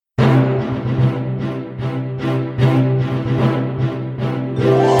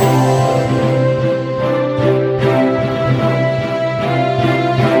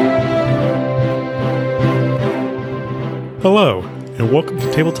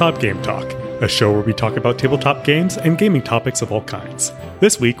to Tabletop Game Talk, a show where we talk about tabletop games and gaming topics of all kinds.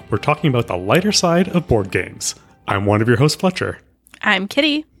 This week, we're talking about the lighter side of board games. I'm one of your hosts, Fletcher. I'm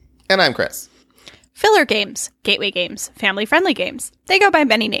Kitty. And I'm Chris. Filler games, gateway games, family-friendly games. They go by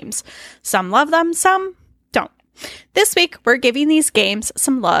many names. Some love them, some don't. This week, we're giving these games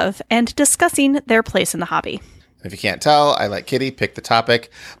some love and discussing their place in the hobby. If you can't tell, I let Kitty pick the topic.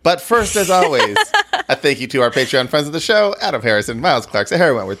 But first, as always, a thank you to our Patreon friends of the show, Adam Harrison, Miles Clark,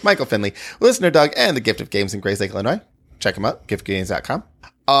 Sahara Wentworth, Michael Finley, Listener Doug, and the Gift of Games in Grace Lake, Illinois. Check them out, giftgames.com.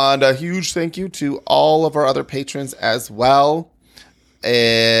 And a huge thank you to all of our other patrons as well.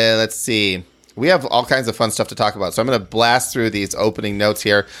 And let's see. We have all kinds of fun stuff to talk about. So I'm going to blast through these opening notes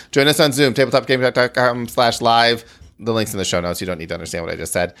here. Join us on Zoom, tabletopgaming.com/live. The link's in the show notes. You don't need to understand what I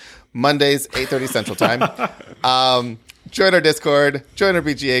just said. Mondays, 8:30 Central Time. Join our Discord. Join our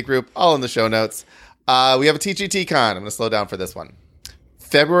BGA group. All in the show notes. We have a TGT Con. I'm going to slow down for this one.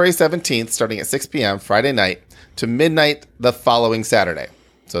 February 17th, starting at 6 p.m. Friday night to midnight the following Saturday.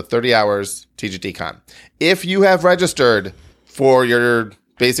 So 30 hours TGT Con. If you have registered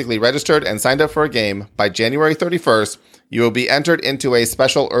basically registered and signed up for a game by January 31st, you will be entered into a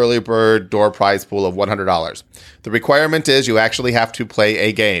special early bird door prize pool of $100. The requirement is you actually have to play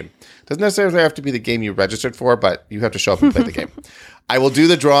a game. Doesn't necessarily have to be the game you registered for, but you have to show up and play the game. I will do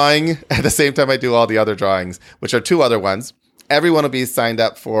the drawing at the same time I do all the other drawings, which are two other ones. Everyone will be signed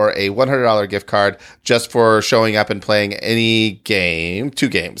up for a $100 gift card just for showing up and playing any game, 2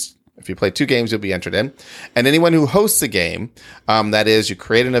 games. If you play 2 games, you'll be entered in. And anyone who hosts a game, that is, you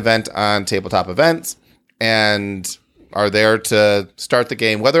create an event on Tabletop Events and are there to start the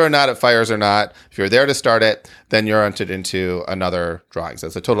game, whether or not it fires or not. If you're there to start it, then you're entered into another drawing. So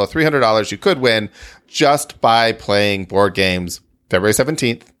it's a total of $300 you could win just by playing board games February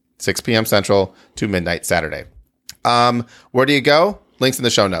 17th, 6 p.m. Central to midnight Saturday. Where do you go? Links in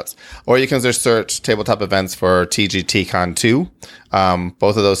the show notes. Or you can just search Tabletop Events for TGTCon 2.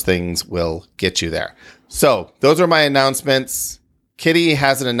 Both of those things will get you there. So those are my announcements. Kitty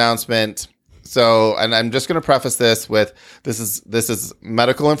has an announcement. So, and I'm just going to preface this with this is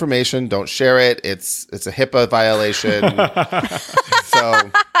medical information. Don't share it. It's a HIPAA violation.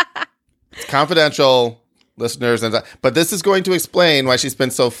 So it's confidential, listeners. But this is going to explain why she's been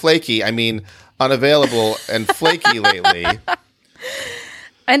so flaky. I mean, unavailable and flaky lately.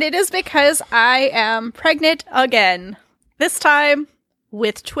 And it is because I am pregnant again. This time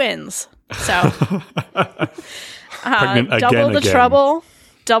with twins. So double the trouble,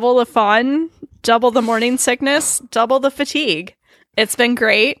 double the fun, double the morning sickness, double the fatigue. It's been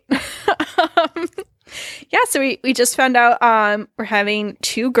great. So we just found out we're having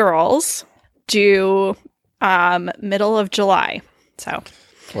 2 girls due middle of July. So,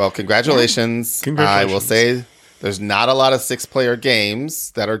 well, congratulations. I will say there's not a lot of 6-player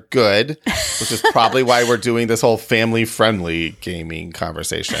games that are good, which is probably why we're doing this whole family-friendly gaming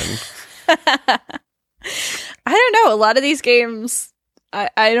conversation. I don't know. A lot of these games,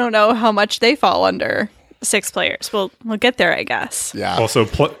 I don't know how much they fall under 6 players. We'll get there, I guess. Yeah. Also,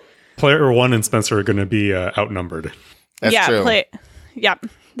 player 1 and Spencer are going to be outnumbered. That's true.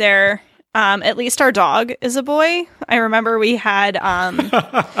 They're at least our dog is a boy. I remember we had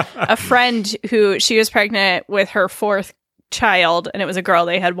a friend who she was pregnant with her 4th child, and it was a girl.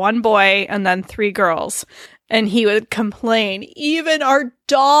 They had 1 boy and then 3 girls. And he would complain, even our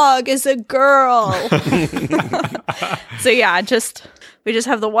dog is a girl. So yeah, we just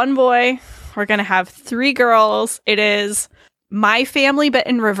have the 1 boy. We're going to have 3 girls. It is my family, but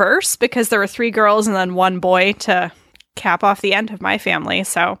in reverse, because there were 3 girls and then 1 boy to cap off the end of my family.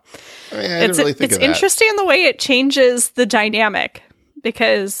 So it's interesting the way it changes the dynamic,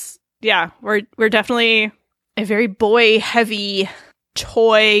 because we're definitely a very boy heavy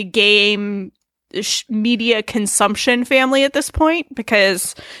toy game media consumption family at this point,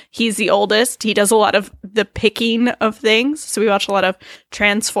 because he's the oldest. He does a lot of the picking of things. So we watch a lot of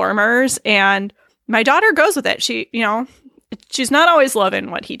Transformers, and my daughter goes with it. She's not always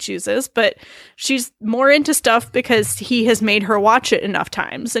loving what he chooses, but she's more into stuff because he has made her watch it enough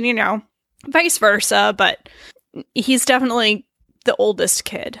times, and vice versa. But he's definitely the oldest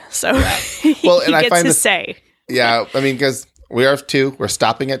kid, so he gets his say. Yeah, I mean, because we are 2. We're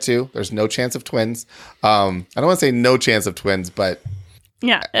stopping at 2. There's no chance of twins. I don't want to say no chance of twins, but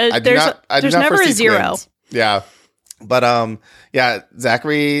there's never a 0. Twins. Yeah. But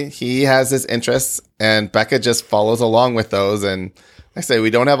Zachary, he has his interests, and Becca just follows along with those. And like I say, we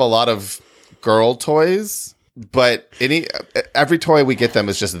don't have a lot of girl toys, but every toy we get them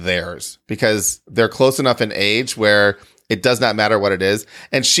is just theirs, because they're close enough in age where It does not matter what it is.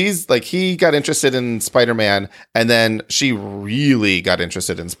 And she's like, he got interested in Spider-Man, and then she really got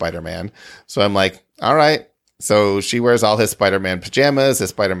interested in Spider-Man. So I'm like, all right. So she wears all his Spider-Man pajamas,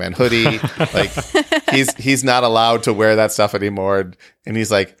 his Spider-Man hoodie. Like he's not allowed to wear that stuff anymore. And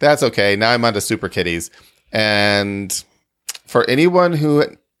he's like, that's okay. Now I'm onto Super Kitties. And for anyone who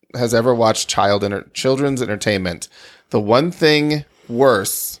has ever watched children's entertainment, the one thing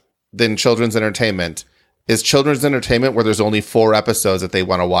worse than children's entertainment is children's entertainment where there's only 4 episodes that they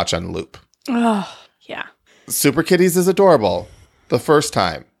want to watch on loop. Oh, yeah. Super Kitties is adorable the first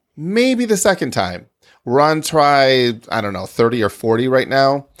time, maybe the second time. We're on try, I don't know, 30 or 40 right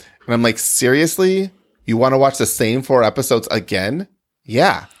now. And I'm like, seriously? You want to watch the same 4 episodes again?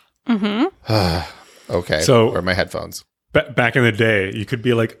 Yeah. Mm-hmm. Okay. So where are my headphones? Back in the day, you could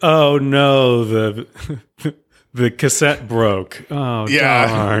be like, oh no, the cassette broke. Oh, yeah.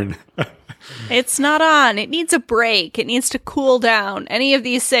 Darn. It's not on. It needs a break. It needs to cool down. Any of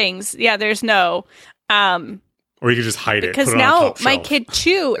these things. Yeah, there's no. Or you could just hide it. Because now my kid,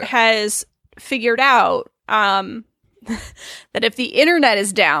 too, has figured out that if the internet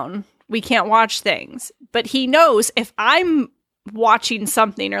is down, we can't watch things. But he knows if I'm watching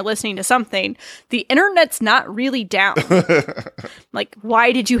something or listening to something, the internet's not really down. Like,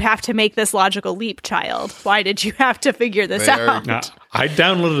 why did you have to make this logical leap, child? Why did you have to figure this out? Now, I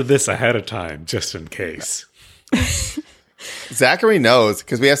downloaded this ahead of time just in case. Zachary knows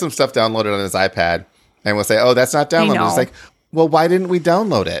because we have some stuff downloaded on his iPad, and we'll say, "Oh, that's not downloaded." He's like, "Well, why didn't we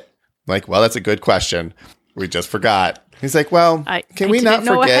download it?" I'm like, well, that's a good question. We just forgot. He's like, well, can we not forget? I didn't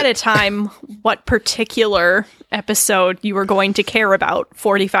know ahead of time what particular episode you were going to care about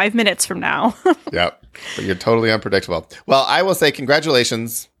 45 minutes from now. Yep. But you're totally unpredictable. Well, I will say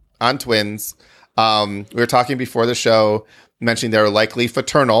congratulations on twins. We were talking before the show, mentioning they're likely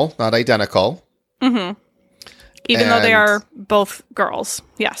fraternal, not identical. Mm-hmm. Even though they are both girls.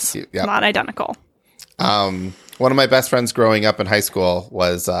 Yes. Yep. Not identical. One of my best friends growing up in high school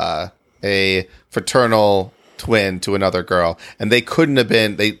was a fraternal twin to another girl, and they couldn't have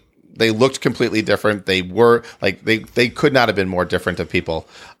been. They looked completely different. They were like they could not have been more different of people.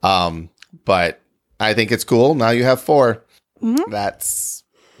 But I think it's cool. Now you have 4. Mm-hmm. That's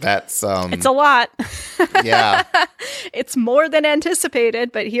it's a lot. Yeah, it's more than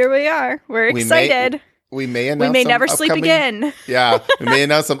anticipated, but here we are. We're excited. We may never sleep again. Yeah, we may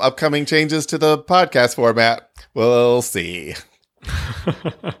announce some upcoming changes to the podcast format. We'll see.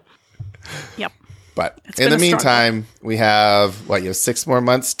 Yep. But in the meantime, we have, you have 6 more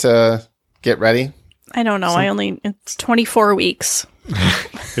months to get ready? I don't know. It's 24 weeks.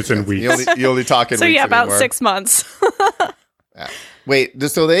 It's in weeks. You only talk in so weeks yeah, about anymore. 6 months. Yeah. Wait,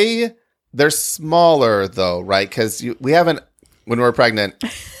 so they're smaller though, right? Because we haven't, when we're pregnant,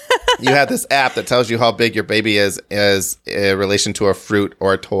 you had this app that tells you how big your baby is in relation to a fruit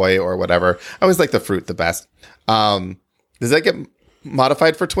or a toy or whatever. I always like the fruit the best. Does that get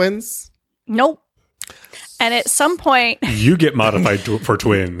modified for twins? Nope. And at some point... You get modified for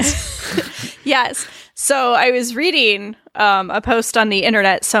twins. Yes. So I was reading a post on the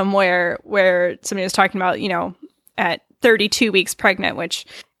internet somewhere where somebody was talking about, at 32 weeks pregnant, which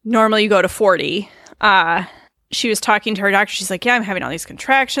normally you go to 40. She was talking to her doctor. She's like, yeah, I'm having all these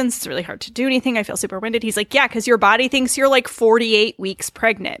contractions. It's really hard to do anything. I feel super winded. He's like, yeah, because your body thinks you're like 48 weeks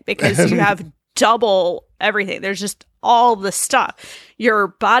pregnant because you have double everything. There's just all the stuff. Your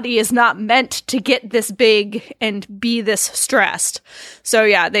body is not meant to get this big and be this stressed. So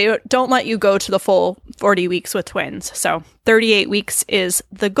yeah, they don't let you go to the full 40 weeks with twins. So 38 weeks is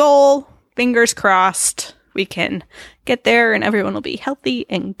the goal. Fingers crossed we can get there and everyone will be healthy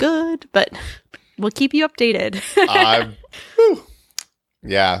and good, but we'll keep you updated.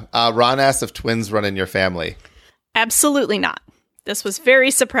 Yeah. Ron asked if twins run in your family. Absolutely not. This was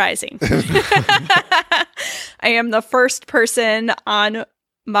very surprising. I am the first person on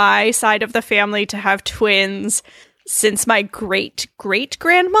my side of the family to have twins since my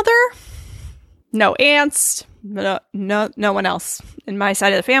great-great-grandmother. No aunts, no one else in my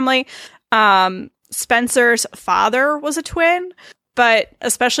side of the family. Spencer's father was a twin, but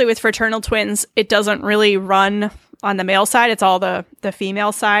especially with fraternal twins, it doesn't really run on the male side. It's all the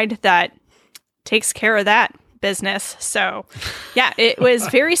female side that takes care of that business. So yeah, it was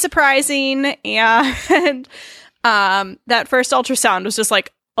very surprising. And that first ultrasound was just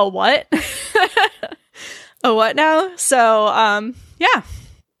like, a what? A what now? So yeah.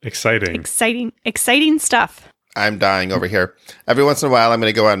 Exciting stuff. I'm dying over here. Every once in a while, I'm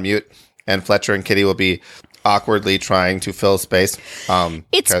going to go on mute, and Fletcher and Kitty will be awkwardly trying to fill space.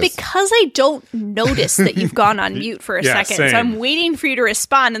 It's because I don't notice that you've gone on mute for a second. same. So I'm waiting for you to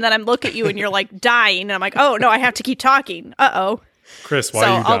respond, and then I'm look at you and you're like dying. And I'm like, oh, no, I have to keep talking. Uh-oh. Chris, why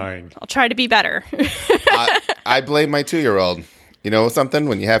are you dying? I'll try to be better. I blame my 2-year-old. You know something?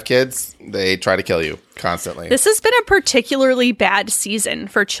 When you have kids, they try to kill you constantly. This has been a particularly bad season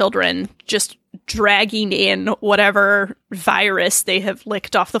for children just dragging in whatever virus they have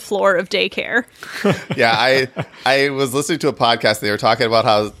licked off the floor of daycare. Yeah, I was listening to a podcast. They were talking about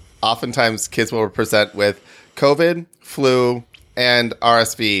how oftentimes kids will present with COVID, flu, and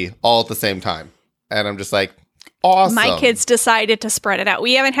RSV all at the same time. And I'm just like, awesome. My kids decided to spread it out.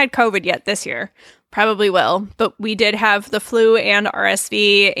 We haven't had COVID yet this year. Probably will. But we did have the flu and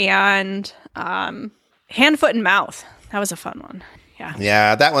RSV and hand, foot, and mouth. That was a fun one. Yeah.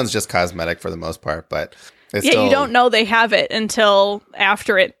 Yeah, that one's just cosmetic for the most part, but it's yeah, still... you don't know they have it until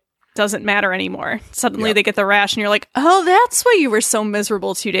after it doesn't matter anymore. Suddenly they get the rash and you're like, oh, that's why you were so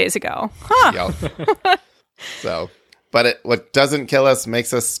miserable 2 days ago. Huh. Yep. So, but what doesn't kill us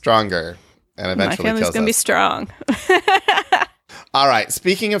makes us stronger and eventually My family's kills going to be us. strong. All right.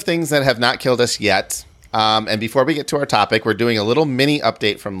 Speaking of things that have not killed us yet, and before we get to our topic, we're doing a little mini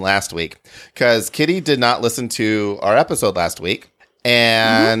update from last week because Kitty did not listen to our episode last week.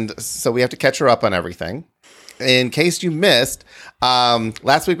 And so we have to catch her up on everything. In case you missed,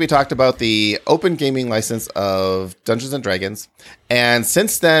 last week we talked about the open gaming license of Dungeons & Dragons. And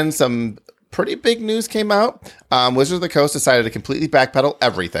since then, some pretty big news came out. Wizards of the Coast decided to completely backpedal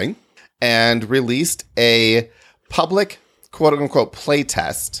everything and released a public quote-unquote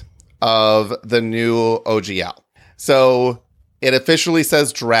playtest of the new OGL. So it officially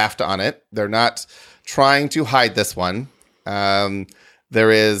says draft on it. They're not trying to hide this one.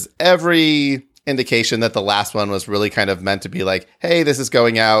 There is every indication that the last one was really kind of meant to be like, hey, this is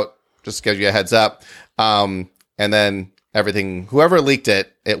going out, just to give you a heads up. And then everything, whoever leaked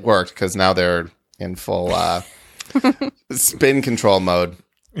it, it worked because now they're in full spin control mode.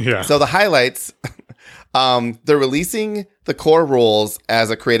 Yeah. So the highlights, they're releasing the core rules as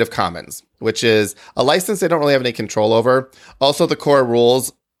a Creative Commons, which is a license they don't really have any control over. Also, the core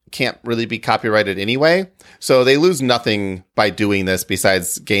rules can't really be copyrighted anyway. So they lose nothing by doing this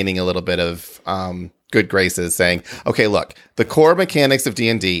besides gaining a little bit of good graces saying, okay, look, the core mechanics of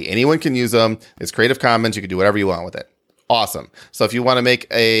D&D, anyone can use them. It's Creative Commons. You can do whatever you want with it. Awesome. So if you want to make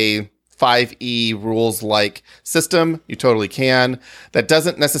a 5e rules-like system, you totally can. That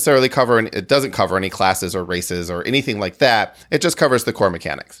doesn't necessarily cover, it doesn't cover any classes or races or anything like that. It just covers the core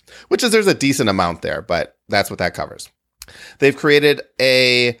mechanics, which is there's a decent amount there, but that's what that covers. They've created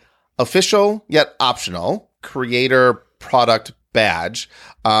a official yet optional creator product badge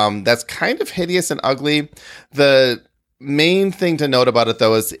that's kind of hideous and ugly. The main thing to note about it,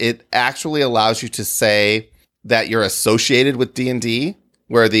 though, is it actually allows you to say that you're associated with D&D,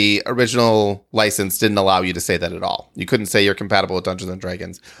 where the original license didn't allow you to say that at all. You couldn't say you're compatible with Dungeons &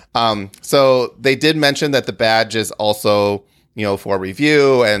 Dragons. So they did mention that the badge is also, for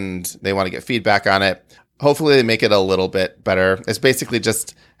review, and they want to get feedback on it. Hopefully they make it a little bit better. It's basically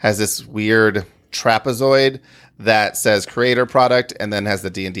just has this weird trapezoid that says creator product and then has the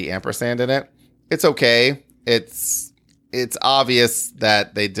D&D ampersand in it. It's okay. It's obvious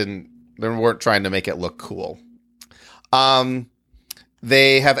that they weren't trying to make it look cool.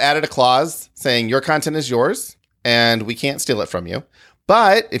 They have added a clause saying your content is yours and we can't steal it from you.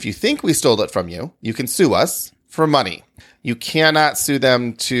 But if you think we stole it from you, you can sue us for money. You cannot sue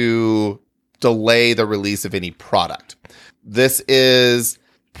them to delay the release of any product. This is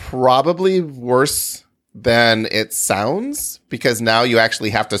probably worse than it sounds because now you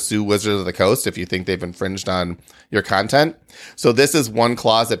actually have to sue Wizards of the Coast if you think they've infringed on your content. So this is one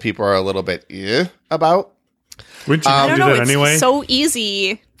clause that people are a little bit about. Wouldn't you do that anyway? It's so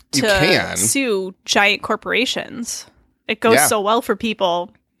easy to sue giant corporations. It goes so well for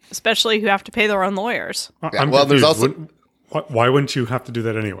people, especially who have to pay their own lawyers. I'm confused. There's also why wouldn't you have to do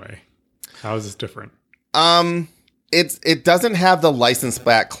that anyway? How is this different? It doesn't have the license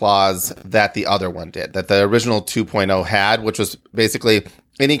back clause that the other one did, that the original 2.0 had, which was basically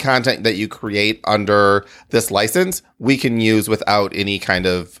any content that you create under this license, we can use without any kind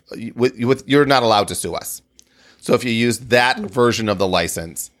of, you're not allowed to sue us. So if you use that version of the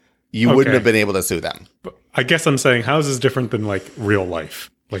license, you wouldn't have been able to sue them. But I guess I'm saying, how is this different than like real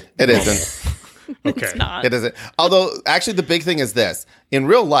life? Like it isn't. Okay. It's not. It isn't. Although, actually, the big thing is this. In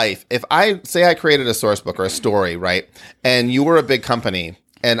real life, if I created a source book or a story, right, and you were a big company,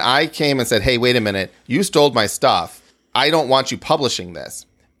 and I came and said, hey, wait a minute, you stole my stuff. I don't want you publishing this.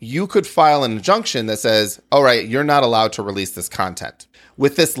 You could file an injunction that says, all right, you're not allowed to release this content.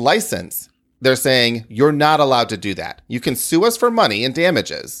 With this license, they're saying you're not allowed to do that. You can sue us for money and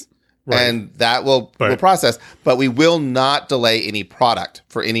damages, and that will process, but we will not delay any product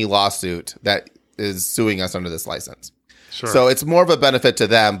for any lawsuit that is suing us under this license. Sure. So it's more of a benefit to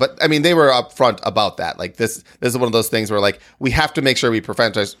them. But I mean, they were upfront about that. Like this is one of those things where like we have to make sure we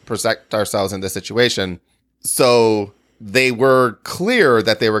protect ourselves in this situation. So they were clear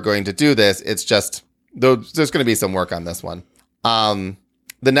that they were going to do this. It's just there's going to be some work on this one.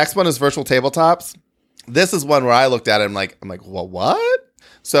 The next one is virtual tabletops. This is one where I looked at it. I'm like, well, what?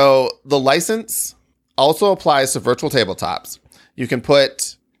 So the license also applies to virtual tabletops. You can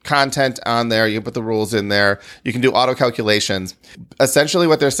put content on there. You can put the rules in there. You can do auto calculations. Essentially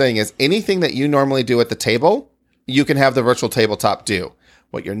what they're saying is anything that you normally do at the table, you can have the virtual tabletop do.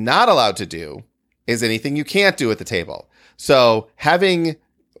 What you're not allowed to do is anything you can't do at the table. So having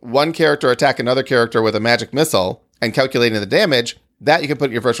one character attack another character with a magic missile and calculating the damage, that you can put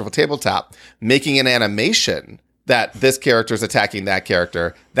in your virtual tabletop. Making an animation that this character is attacking that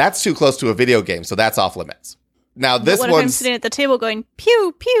character, that's too close to a video game, so that's off limits. Now this one's... What if I'm sitting at the table going,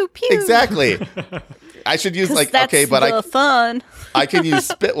 pew, pew, pew? Exactly. I should use like, that's okay, but fun. I can use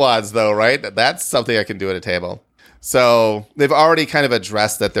spitwads though, right? That's something I can do at a table. So they've already kind of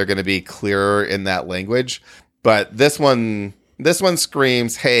addressed that they're going to be clearer in that language. But this one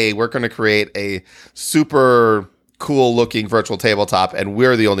screams, hey, we're going to create a super cool looking virtual tabletop, and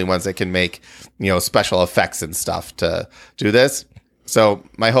we're the only ones that can make, special effects and stuff to do this. So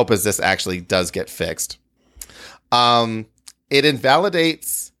my hope is this actually does get fixed. It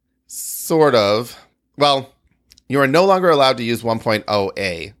invalidates sort of, well, you are no longer allowed to use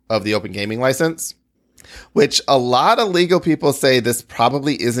 1.0A of the Open Gaming License, which a lot of legal people say this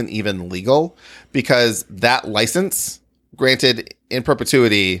probably isn't even legal because that license granted in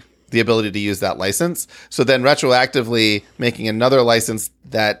perpetuity the ability to use that license. So then retroactively making another license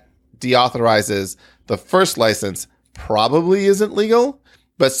that deauthorizes the first license probably isn't legal,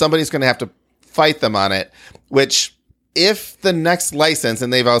 but somebody's going to have to fight them on it, which if the next license,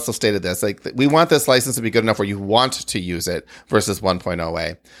 and they've also stated this, like we want this license to be good enough where you want to use it versus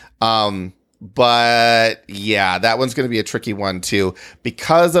 1.0A. But yeah, that one's going to be a tricky one too,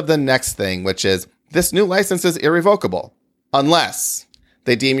 because of the next thing, which is this new license is irrevocable unless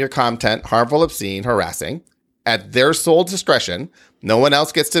they deem your content harmful, obscene, harassing at their sole discretion. No one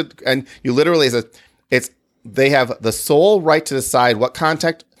else gets to, and you literally, they have the sole right to decide what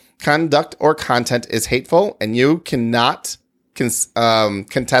conduct or content is hateful, and you cannot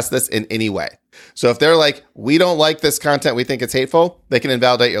contest this in any way. So if they're like, we don't like this content, we think it's hateful, they can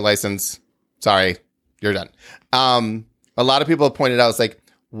invalidate your license. Sorry, you're done. A lot of people have pointed out, it's like,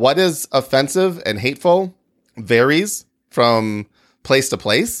 what is offensive and hateful varies from place to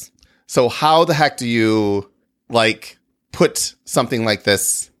place. So how the heck do you put something like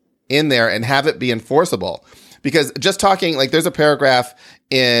this in there and have it be enforceable? Because just talking, there's a paragraph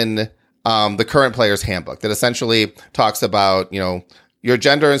in the current player's handbook that essentially talks about, your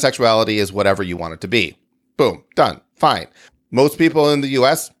gender and sexuality is whatever you want it to be. Boom, done, fine. Most people in the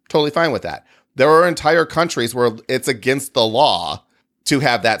US, totally fine with that. There are entire countries where it's against the law to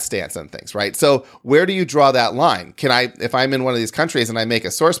have that stance on things, right? So where do you draw that line? If I'm in one of these countries and I make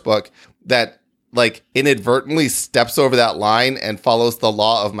a source book that inadvertently steps over that line and follows the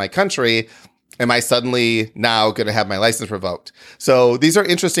law of my country, am I suddenly now going to have my license revoked? So these are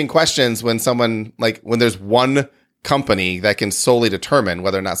interesting questions when someone, when there's one company that can solely determine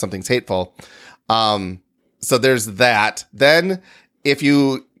whether or not something's hateful. So there's that. Then if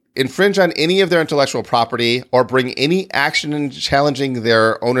you infringe on any of their intellectual property or bring any action in challenging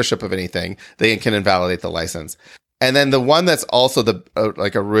their ownership of anything, they can invalidate the license. And then the one that's also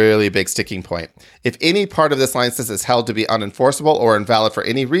a really big sticking point. If any part of this license is held to be unenforceable or invalid for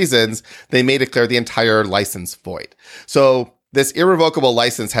any reasons, they may declare the entire license void. So this irrevocable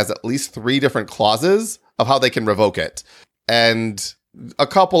license has at least 3 different clauses of how they can revoke it. And a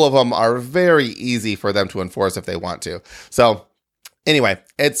couple of them are very easy for them to enforce if they want to. So anyway,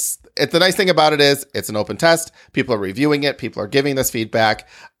 it's the nice thing about it is it's an open test. People are reviewing it. People are giving this feedback.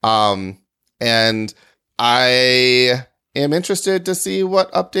 And I am interested to see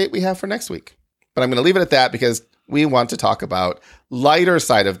what update we have for next week. But I'm going to leave it at that because we want to talk about lighter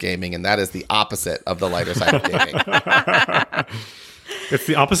side of gaming, and that is the opposite of the lighter side of gaming. It's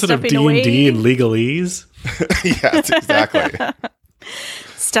the opposite of D&D and legalese. Yes, exactly.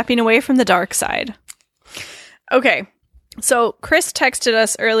 Stepping away from the dark side. Okay. So Chris texted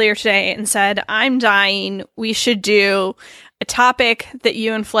us earlier today and said, I'm dying. We should do a topic that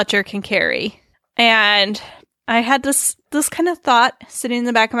you and Fletcher can carry. And I had this kind of thought sitting in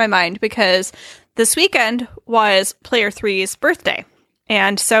the back of my mind because this weekend was Player 3's birthday.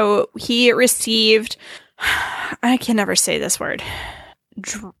 And so he received, I can never say this word,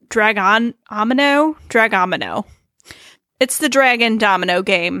 Dragomino. It's the Dragon Domino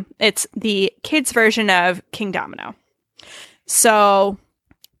game. It's the kids' version of King Domino. So,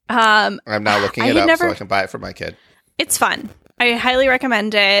 I'm now looking it up so I can buy it for my kid. It's fun. I highly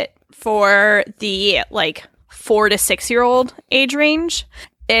recommend it for the 4 to 6 year old age range.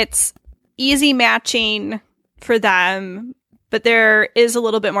 It's easy matching for them, but there is a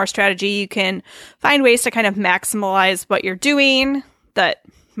little bit more strategy. You can find ways to kind of maximize what you're doing that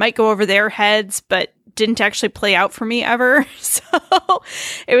might go over their heads, but didn't actually play out for me ever. So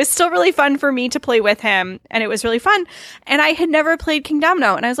it was still really fun for me to play with him, and it was really fun. And I had never played King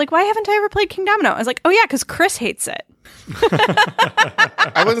Domino, and I was like, why haven't I ever played King Domino? I was like, oh yeah, because Chris hates it.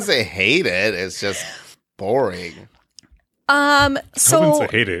 I wouldn't say hate it. It's just boring. So I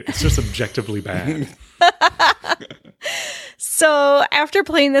wouldn't say hate it. It's just objectively bad. So after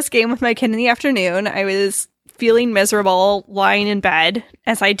playing this game with my kid in the afternoon, I was feeling miserable, lying in bed,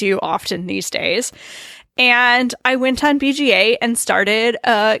 as I do often these days. And I went on BGA and started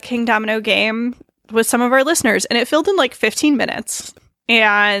a King Domino game with some of our listeners, and it filled in 15 minutes.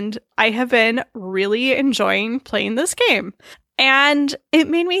 And I have been really enjoying playing this game. And it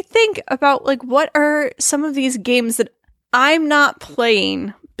made me think about what are some of these games that I'm not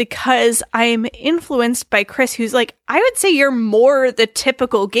playing because I'm influenced by Chris, who's I would say you're more the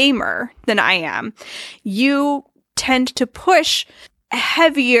typical gamer than I am. You tend to push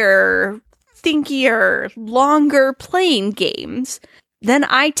heavier, thinkier, longer playing games than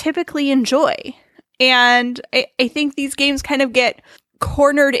I typically enjoy. And I think these games kind of get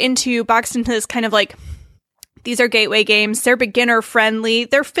boxed into this kind of these are gateway games. They're beginner friendly.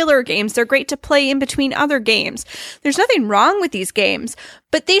 They're filler games. They're great to play in between other games. There's nothing wrong with these games,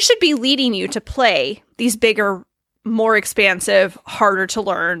 but they should be leading you to play these bigger, more expansive, harder to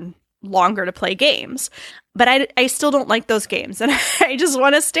learn, longer to play games. But I still don't like those games, and I just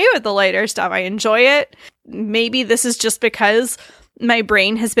want to stay with the lighter stuff. I enjoy it. Maybe this is just because my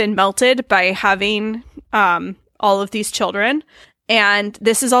brain has been melted by having all of these children. And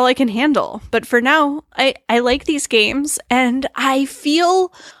this is all I can handle. But for now, I like these games, and I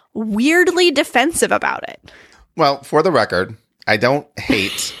feel weirdly defensive about it. Well, for the record, I don't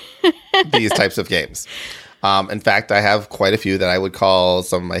hate these types of games. In fact, I have quite a few that I would call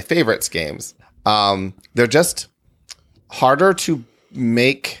some of my favorites games. They're just harder to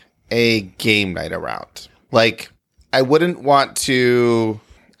make a game night around. I wouldn't want to,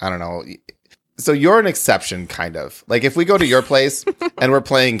 I don't know. So you're an exception, kind of. If we go to your place and we're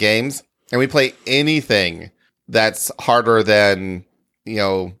playing games and we play anything that's harder than,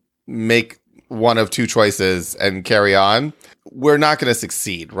 make one of two choices and carry on, we're not going to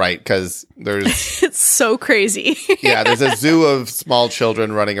succeed, right? Because there's... It's so crazy. Yeah, there's a zoo of small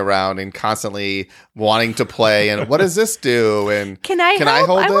children running around and constantly wanting to play. And what does this do? And can I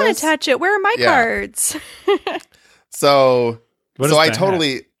hold this? I want to touch it. Where are my cards? So I that?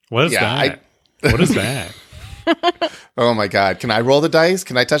 totally... What is that? What is that? Oh my God. Can I roll the dice?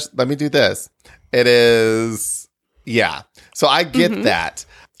 Can I touch? Let me do this. It is. Yeah. So I get that.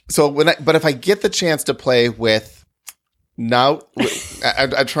 So but if I get the chance to play with now,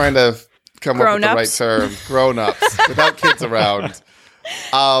 I'm trying to come up with the right term, grown-ups without kids around.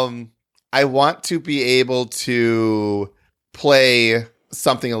 I want to be able to play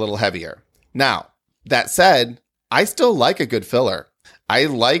something a little heavier. Now, that said, I still like a good filler. I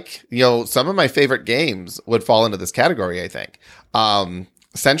like, some of my favorite games would fall into this category, I think.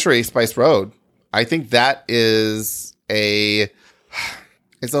 Century Spice Road. I think that is I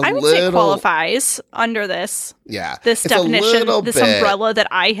would say it qualifies under this. Yeah. This definition, this umbrella that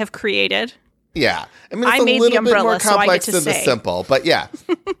I have created. Yeah. I mean, I it's made a the little bit more umbrella, so I get complex to than the say. simple, but yeah.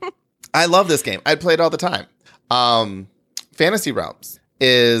 I love this game. I'd play it all the time. Fantasy Realms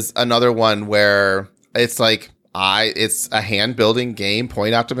is another one where it's it's a hand building game,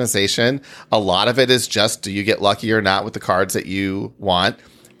 point optimization. A lot of it is just, do you get lucky or not with the cards that you want?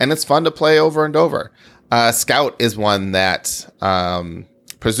 And it's fun to play over and over. Scout is one that,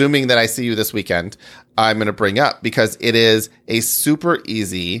 presuming that I see you this weekend, I'm going to bring up because it is a super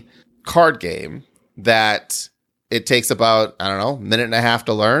easy card game that it takes about, I don't know, a minute and a half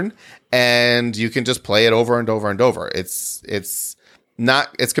to learn. And you can just play it over and over and over. It's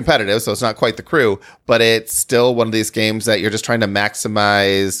competitive, so it's not quite the Crew, but it's still one of these games that you're just trying to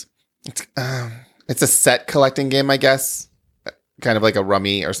maximize. It's a set collecting game, I guess, kind of like a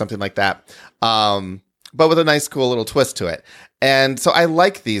Rummy or something like that, but with a nice, cool little twist to it. And so I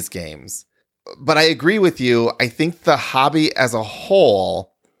like these games, but I agree with you. I think the hobby as a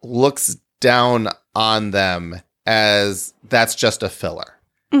whole looks down on them as that's just a filler.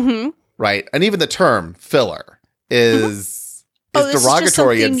 Mm-hmm. Right? And even the term filler is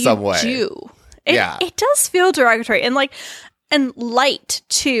derogatory in some way. It does feel derogatory. And light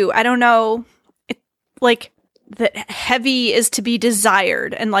too. I don't know. That heavy is to be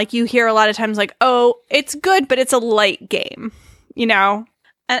desired. And you hear a lot of times oh, it's good, but it's a light game,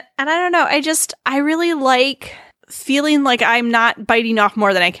 And I don't know. I really like feeling like I'm not biting off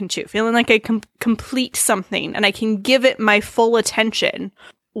more than I can chew, feeling like I can complete something and I can give it my full attention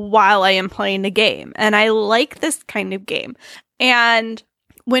while I am playing the game. And I like this kind of game. And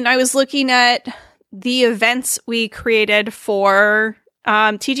when I was looking at the events we created for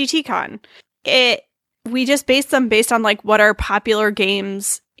TGTCon, we just based them based on what are popular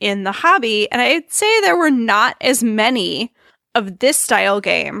games in the hobby. And I'd say there were not as many of this style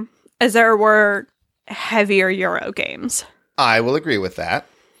game as there were heavier Euro games. I will agree with that.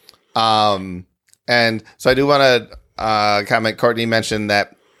 And so I do want to comment. Courtney mentioned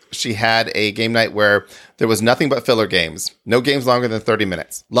that she had a game night where there was nothing but filler games. No games longer than 30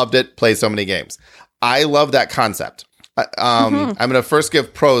 minutes. Loved it. Played so many games. I love that concept. I'm going to first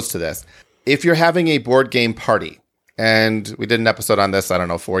give pros to this. If you're having a board game party, and we did an episode on this,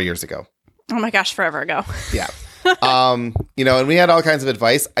 4 years ago. Oh my gosh, forever ago. Yeah. And we had all kinds of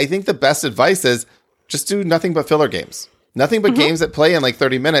advice. I think the best advice is just do nothing but filler games. Nothing but games that play in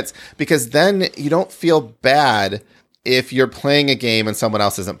 30 minutes, because then you don't feel bad if you're playing a game and someone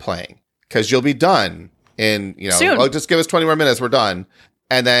else isn't playing, because you'll be done in, soon. Just give us 20 more minutes, we're done.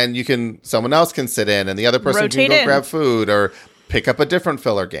 And then someone else can sit in and the other person Rotate can go in. grab food or pick up a different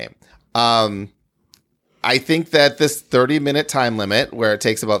filler game. I think that this 30-minute time limit, where it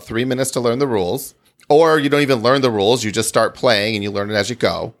takes about 3 minutes to learn the rules, or you don't even learn the rules, you just start playing and you learn it as you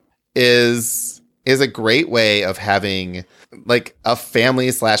go, is a great way of having a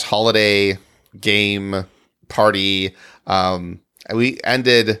family/holiday game party. We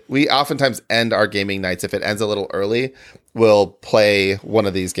oftentimes end our gaming nights, if it ends a little early, we'll play one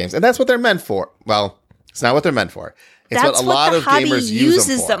of these games. And that's what they're meant for. Well, it's not what they're meant for. It's That's what a lot of hobby gamers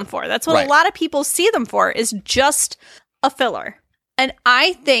uses them for. That's what Right. a lot of people see them for, is just a filler. And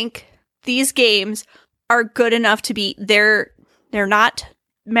I think these games are good enough to be, they're not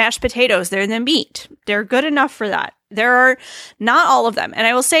mashed potatoes, they're the meat. They're good enough for that. There are not all of them. And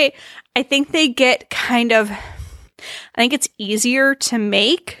I will say, I think they get I think it's easier to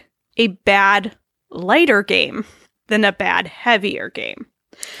make a bad lighter game than a bad heavier game.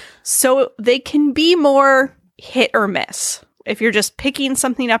 So they can be more hit or miss. If you're just picking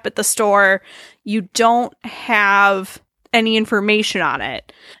something up at the store, you don't have any information on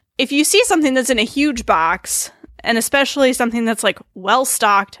it. If you see something that's in a huge box, and especially something that's well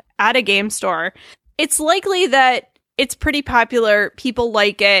stocked at a game store, it's likely that it's pretty popular. People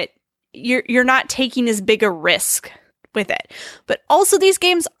like it. You're not taking as big a risk with it. But also, these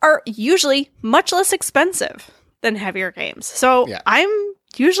games are usually much less expensive than heavier games. So Yeah. I'm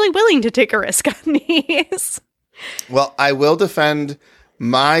usually willing to take a risk on these. Well, I will defend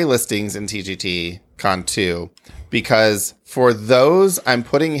my listings in TGT Con 2, because for those, I'm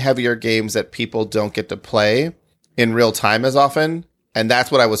putting heavier games that people don't get to play in real time as often. And that's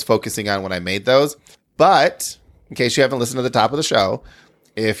what I was focusing on when I made those. But in case you haven't listened to the top of the show,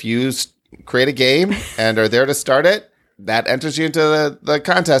 if you create a game and are there to start it, that enters you into the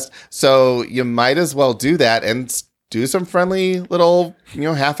contest. So you might as well do that and do some friendly little,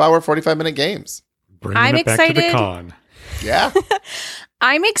 half-hour, 45-minute games. Bringing it back to the con. Yeah.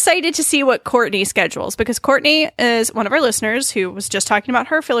 I'm excited to see what Courtney schedules, because Courtney is one of our listeners who was just talking about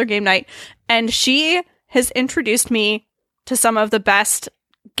her filler game night, and she has introduced me to some of the best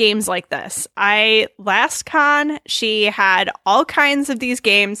games like this. Last con, she had all kinds of these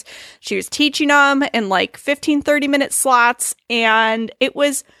games. She was teaching them in 15, 30-minute slots, and it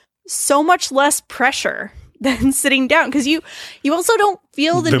was so much less pressure than sitting down, because you also don't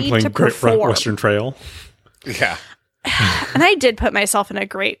feel the need to Great perform. Western Trail. Yeah. And I did put myself in a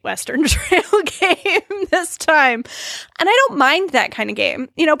Great Western Trail game this time. And I don't mind that kind of game,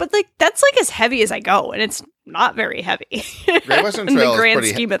 but that's as heavy as I go, and it's not very heavy. Great Western in Trail the grand is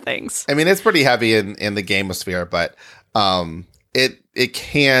pretty scheme of things. I mean, it's pretty heavy in the gamosphere, but it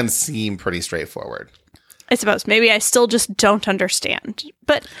can seem pretty straightforward. I suppose. Maybe I still just don't understand.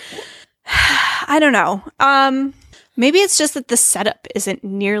 But I don't know. Maybe it's just that the setup isn't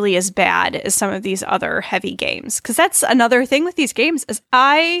nearly as bad as some of these other heavy games. Because that's another thing with these games, is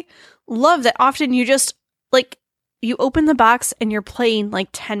I love that often you just, you open the box and you're playing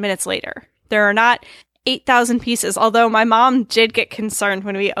 10 minutes later. There are not 8,000 pieces, although my mom did get concerned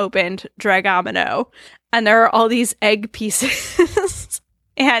when we opened Dragomino, and there are all these egg pieces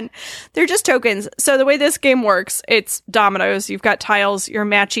And they're just tokens. So the way this game works, it's dominoes. You've got tiles, you're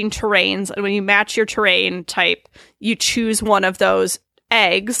matching terrains. And when you match your terrain type, you choose one of those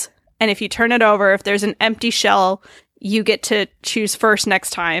eggs. And if you turn it over, if there's an empty shell, you get to choose first next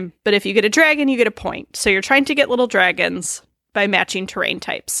time. But if you get a dragon, you get a point. So you're trying to get little dragons by matching terrain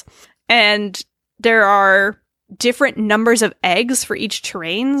types. And there are different numbers of eggs for each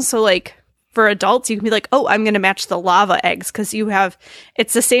terrain. So like for adults, you can be like, oh, I'm going to match the lava eggs because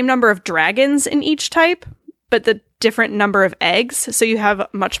it's the same number of dragons in each type, but the different number of eggs. So you have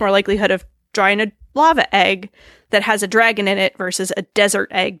much more likelihood of drawing a lava egg that has a dragon in it versus a desert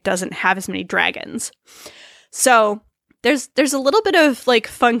egg doesn't have as many dragons. So there's a little bit of like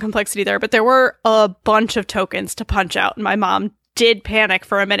fun complexity there, but there were a bunch of tokens to punch out. And my mom did panic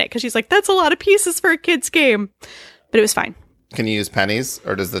for a minute because she's like, that's a lot of pieces for a kid's game. But it was fine. Can you use pennies,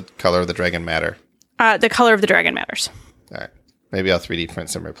 or does the color of the dragon matter? The color of the dragon matters. All right. Maybe I'll 3D print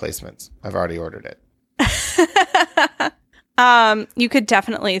some replacements. I've already ordered it. You could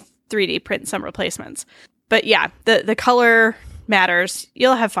definitely 3D print some replacements. But yeah, the color matters.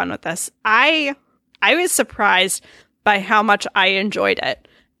 You'll have fun with this. I was surprised by how much I enjoyed it.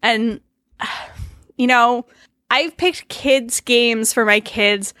 And, you know, I've picked kids' games for my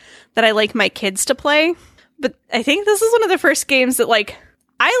kids that I like my kids to play. But I think this is one of the first games that, like,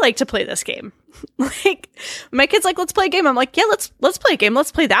 I like to play this game. Like, my kid's like, let's play a game. I'm like, yeah, let's play a game.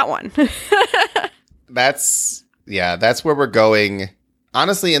 Let's play that one. That's where we're going.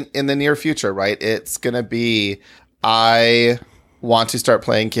 Honestly, in the near future, right? It's going to be, I want to start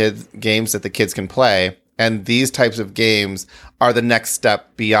playing games that the kids can play. And these types of games are the next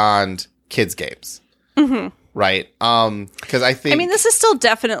step beyond kids' games. Mm-hmm. Right? Because I this is still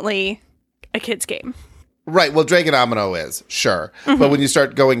definitely a kid's game. Right. Well, Dragonomino is, sure. Mm-hmm. But when you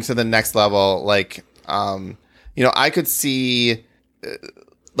start going to the next level, like, I could see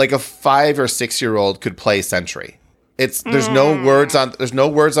like a 5 or 6 year old could play Century. There's no words on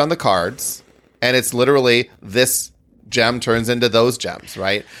the cards, and it's literally this gem turns into those gems,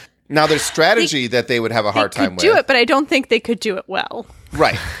 right? Now there's strategy that they would have a hard time with. They could do it, but I don't think they could do it well.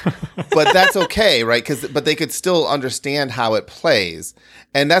 Right. But that's okay, right? But they could still understand how it plays.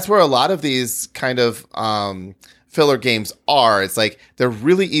 And that's where a lot of these kind of filler games are. It's like they're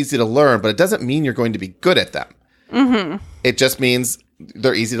really easy to learn, but it doesn't mean you're going to be good at them. Mm-hmm. It just means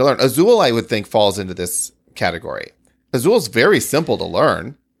they're easy to learn. Azul, I would think, falls into this category. Azul's very simple to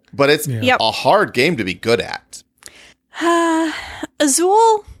learn, but it's a hard game to be good at.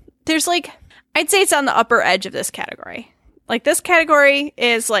 Azul, there's like, I'd say it's on the upper edge of this category. Like, this category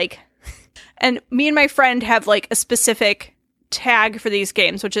is like, and me and my friend have like a specific tag for these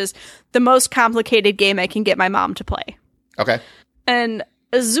games, which is the most complicated game I can get my mom to play. Okay. And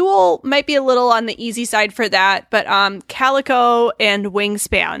Azul might be a little on the easy side for that, but Calico and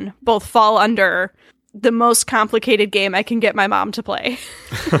Wingspan both fall under the most complicated game I can get my mom to play.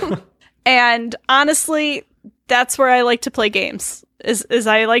 And honestly, that's where I like to play games. Is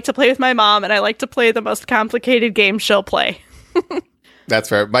I like to play with my mom, and I like to play the most complicated game she'll play. That's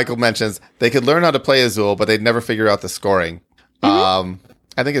fair. Michael mentions they could learn how to play Azul, but they'd never figure out the scoring. Mm-hmm.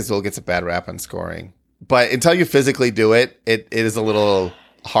 I think Azul gets a bad rap on scoring. But until you physically do it, it is a little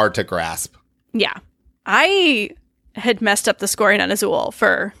hard to grasp. Yeah. I had messed up the scoring on Azul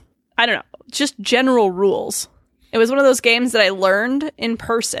for, I don't know, just general rules. It was one of those games that I learned in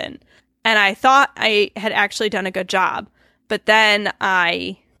person, and I thought I had actually done a good job. But then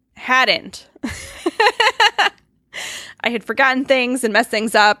I hadn't. I had forgotten things and messed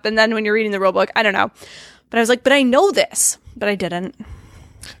things up. And then when you're reading the rulebook, I don't know. But I was like, but I know this. But I didn't.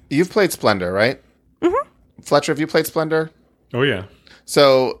 You've played Splendor, right? Mm-hmm. Fletcher, have you played Splendor? Oh, yeah.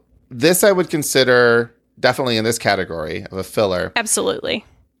 So this I would consider definitely in this category of a filler. Absolutely.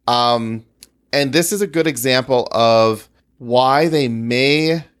 And this is a good example of why they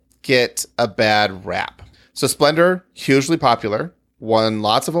may get a bad rap. So Splendor, hugely popular, won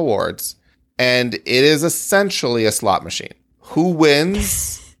lots of awards, and it is essentially a slot machine. Who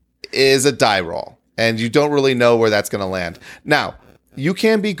wins is a die roll, and you don't really know where that's going to land. Now, you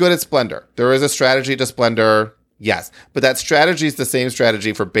can be good at Splendor. There is a strategy to Splendor, yes, but that strategy is the same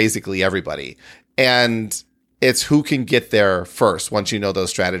strategy for basically everybody, and it's who can get there first once you know those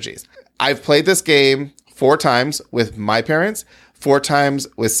strategies. I've played this game 4 times with my parents, 4 times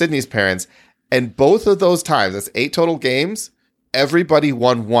with Sydney's parents, and both of those times, that's 8 total games, everybody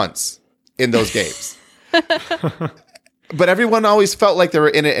won once in those games. But everyone always felt like they were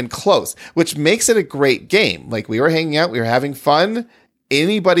in it and close, which makes it a great game. Like, we were hanging out, we were having fun.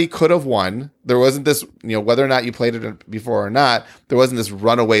 Anybody could have won. There wasn't this, whether or not you played it before or not, there wasn't this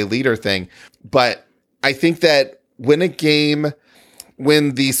runaway leader thing. But I think that when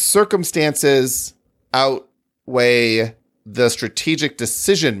when the circumstances outweigh the strategic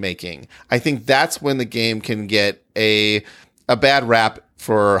decision making, I think that's when the game can get a bad rap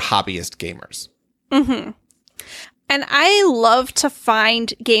for hobbyist gamers. Mm-hmm. And I love to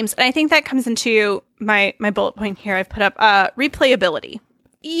find games, and I think that comes into my bullet point here I've put up, replayability.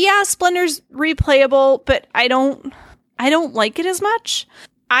 Yeah, Splendor's replayable, but I don't like it as much.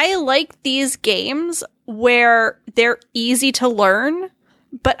 I like these games where they're easy to learn,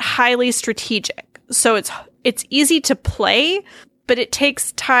 but highly strategic. So it's easy to play, but it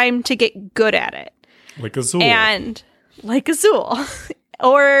takes time to get good at it. Like Azul. And like Azul.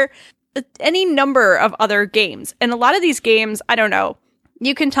 Or any number of other games. And a lot of these games, I don't know.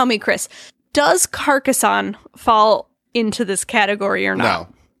 You can tell me, Chris, does Carcassonne fall into this category or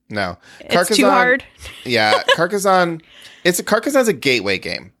not? No. It's too hard? Yeah, Carcassonne's a gateway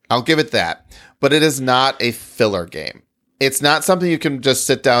game. I'll give it that. But it is not a filler game. It's not something you can just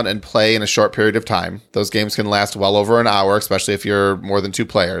sit down and play in a short period of time. Those games can last well over an hour, especially if you're more than 2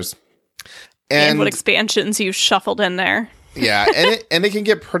 players. And what expansions you shuffled in there. Yeah, and it can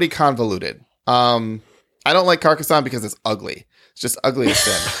get pretty convoluted. I don't like Carcassonne because it's ugly. It's just ugly as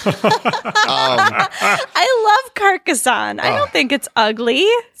sin. I love Carcassonne. I don't think it's ugly.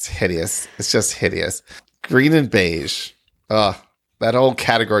 It's hideous. It's just hideous. Green and beige. That whole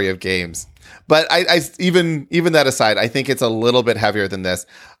category of games. But I even that aside, I think it's a little bit heavier than this.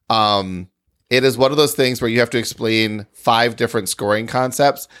 It is one of those things where you have to explain 5 different scoring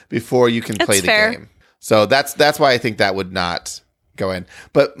concepts before you can play the game. So that's why I think that would not go in.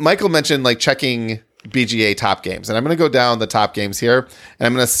 But Michael mentioned like checking BGA top games, and I'm going to go down the top games here, and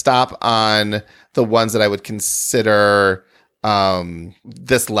I'm going to stop on the ones that I would consider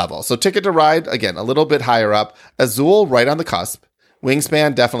this level. So Ticket to Ride, again, a little bit higher up. Azul, right on the cusp.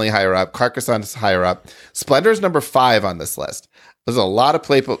 Wingspan, definitely higher up. Carcassonne is higher up. Splendor's number 5 on this list. There's a lot of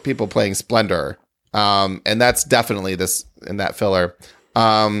people playing Splendor, and that's definitely in that filler.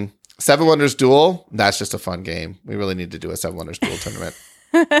 Seven Wonders Duel, that's just a fun game. We really need to do a Seven Wonders Duel tournament.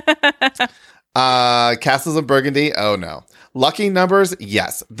 Castles of Burgundy, oh no. Lucky Numbers,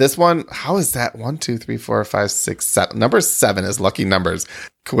 yes. This one, how is that? 1, 2, 3, 4, 5, 6, 7. Number 7 is Lucky Numbers.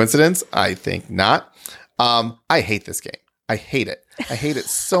 Coincidence? I think not. I hate this game. I hate it. I hate it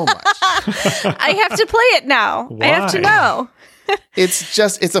so much. I have to play it now. Why? I have to know. It's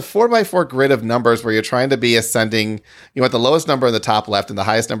a 4x4 grid of numbers where you're trying to be ascending. You want the lowest number in the top left and the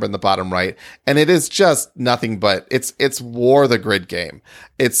highest number in the bottom right. And it is just nothing but it's War the Grid game.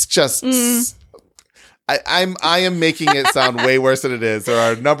 It's just I am making it sound way worse than it is. There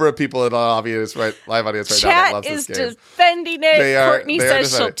are a number of people in live audience right now that loves this game. Chat is defending it. Courtney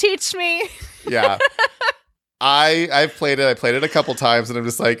says she'll teach me. Yeah. I've played it. I played it a couple times and I'm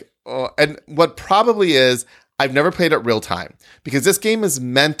just like, oh. And what probably is I've never played it real time because this game is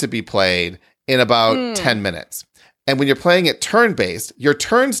meant to be played in about 10 minutes. And when you're playing it turn-based, your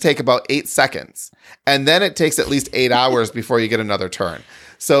turns take about 8 seconds. And then it takes at least 8 hours before you get another turn.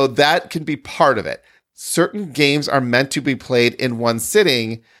 So that can be part of it. Certain games are meant to be played in one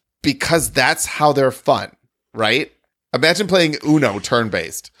sitting because that's how they're fun, right? Imagine playing Uno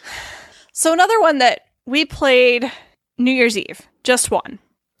turn-based. So another one that we played New Year's Eve, just one.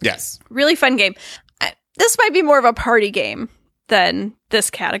 Yes. Really fun game. This might be more of a party game than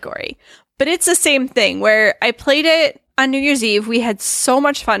this category, but it's the same thing where I played it on New Year's Eve. We had so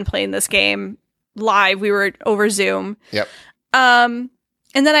much fun playing this game live. We were over Zoom. Yep. And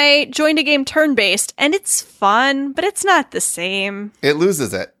then I joined a game turn-based, and it's fun, but it's not the same. It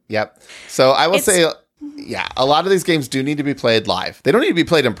loses it. Yep. So I will say, yeah, a lot of these games do need to be played live. They don't need to be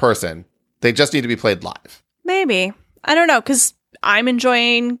played in person. They just need to be played live. Maybe. I don't know, because I'm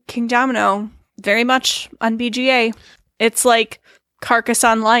enjoying King Domino very much on BGA. It's like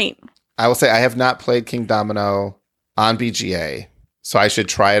Carcassonne Light. I will say I have not played King Domino on BGA, so I should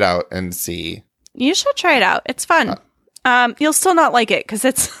try it out and see. You should try it out. It's fun. You'll still not like it because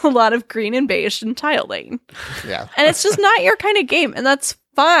it's a lot of green and beige and tile laying. Yeah. And it's just not your kind of game, and that's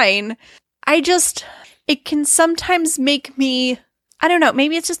fine. It can sometimes make me, I don't know,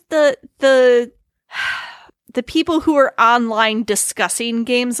 maybe it's just the people who are online discussing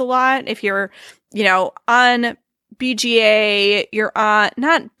games a lot. If you're, on BGA, you're on,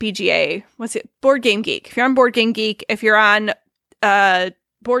 not BGA, what's it? Board Game Geek. If you're on Board Game Geek, if you're on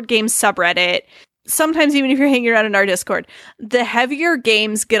Board Game subreddit, sometimes even if you're hanging around in our Discord, the heavier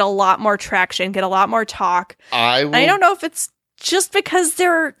games get a lot more traction, get a lot more talk. I don't know if it's just because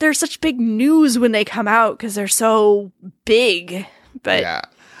they're such big news when they come out because they're so big. But yeah.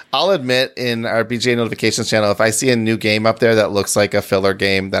 I'll admit in our BGA notifications channel, if I see a new game up there that looks like a filler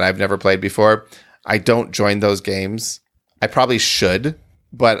game that I've never played before, I don't join those games I probably should,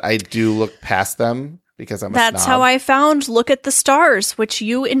 but I do look past them because I'm a That's snob. how I found Look at the Stars, which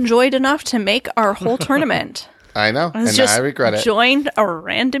you enjoyed enough to make our whole tournament. I know, and just I regret it. Joined a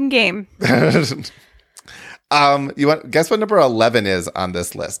random game. You want guess what number 11 is on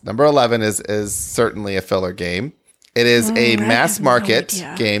this list? Number 11 is certainly a filler game. It is a mass market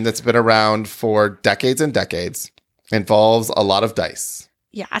game that's been around for decades and decades. Involves a lot of dice.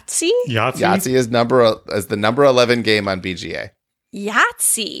 Yahtzee? Yahtzee is the number 11 game on BGA.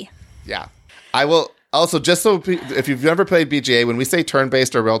 Yahtzee. Yeah. I will also, just so if you've never played BGA, when we say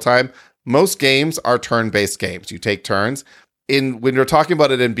turn-based or real-time, most games are turn-based games. You take turns. When you're talking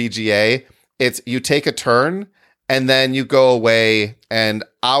about it in BGA, it's you take a turn and then you go away, and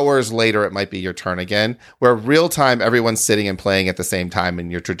hours later it might be your turn again. Where real-time, everyone's sitting and playing at the same time in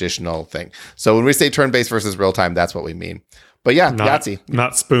your traditional thing. So when we say turn-based versus real-time, that's what we mean. But yeah, Yahtzee.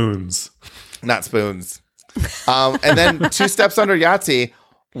 Not spoons. Not spoons. And then 2 steps under Yahtzee,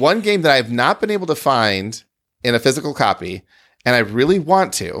 one game that I've not been able to find in a physical copy, and I really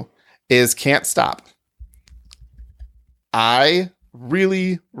want to, is Can't Stop. I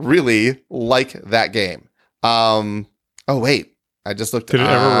really, really like that game. Oh, wait. I just looked. Did it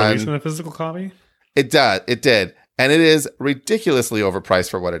ever release in a physical copy? It did. And it is ridiculously overpriced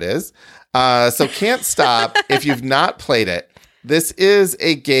for what it is. So Can't Stop, if you've not played it, this is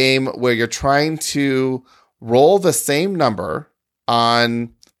a game where you're trying to roll the same number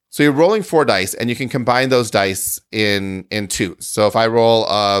on. So you're rolling 4 dice, and you can combine those dice in 2s. So if I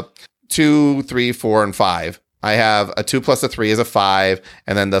roll 2, 3, 4, and 5, I have a 2 plus a 3 is a 5,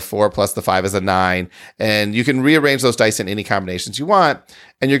 and then the 4 plus the 5 is a 9. And you can rearrange those dice in any combinations you want.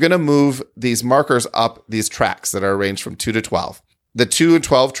 And you're going to move these markers up these tracks that are arranged from 2 to 12. The 2 and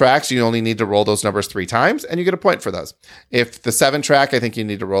 12 tracks, you only need to roll those numbers 3 times, and you get a point for those. If the 7 track, I think you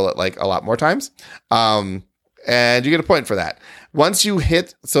need to roll it like a lot more times. And you get a point for that. Once you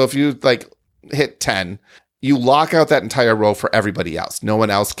hit, so if you like hit 10, you lock out that entire row for everybody else. No one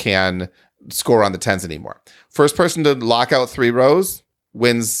else can score on the 10s anymore. First person to lock out 3 rows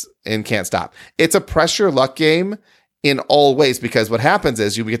wins and Can't Stop. It's a pressure luck game in all ways, because what happens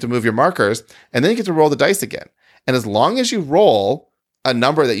is you get to move your markers, and then you get to roll the dice again. And as long as you roll a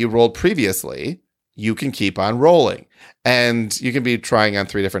number that you rolled previously, you can keep on rolling. And you can be trying on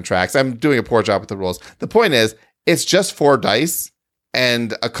 3 different tracks. I'm doing a poor job with the rules. The point is, it's just 4 dice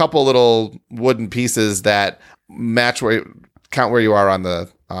and a couple little wooden pieces that count where you are on the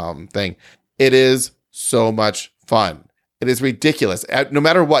thing. It is so much fun. It is ridiculous. No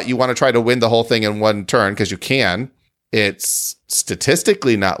matter what, you want to try to win the whole thing in one turn, because you can. It's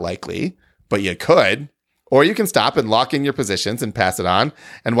statistically not likely, but you could. Or you can stop and lock in your positions and pass it on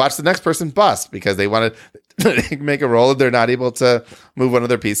and watch the next person bust because they want to make a roll and they're not able to move one of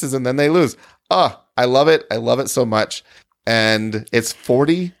their pieces, and then they lose. Oh, I love it. I love it so much. And it's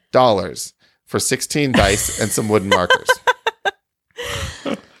 $40 for 16 dice and some wooden markers.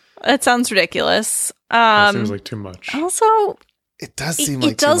 That sounds ridiculous. That seems like too much. Also, it does seem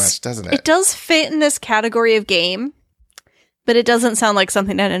like too much, doesn't it? It does fit in this category of game, but it doesn't sound like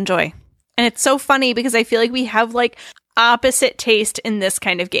something I'd enjoy. And it's so funny because I feel like we have like opposite taste in this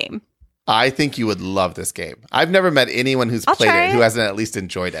kind of game. I think you would love this game. I've never met anyone who's played it who hasn't at least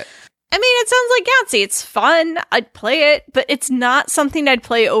enjoyed it. I mean, it sounds like Yahtzee. It's fun. I'd play it, but it's not something I'd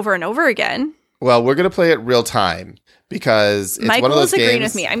play over and over again. Well, we're going to play it real time because it's Michael one of those is agreeing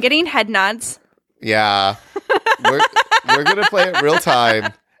games. with me. I'm getting head nods. Yeah. We're going to play it real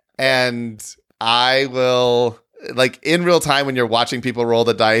time, and I will, like, in real time when you're watching people roll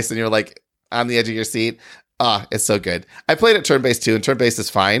the dice and you're like on the edge of your seat. It's so good. I played it turn-based too, and turn-based is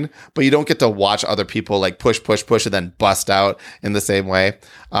fine, but you don't get to watch other people like push, and then bust out in the same way.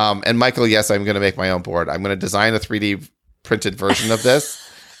 And Michael, yes, I'm going to make my own board. I'm going to design a 3D printed version of this,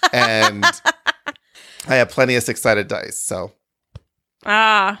 and I have plenty of six-sided dice, so.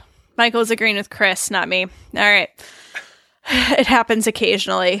 Michael's agreeing with Chris, not me. All right. It happens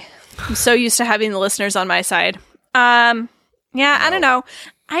occasionally. I'm so used to having the listeners on my side. I don't know.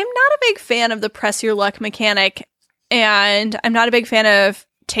 I'm not a big fan of the press your luck mechanic, and I'm not a big fan of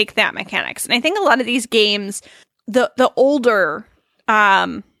take that mechanics. And I think a lot of these games, the older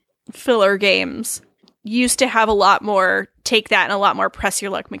filler games, used to have a lot more take that and a lot more press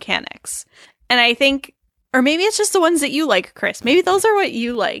your luck mechanics. And I think, or maybe it's just the ones that you like, Chris. Maybe those are what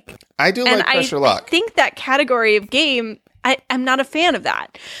you like. I do like press your luck. I think that category of game, I'm not a fan of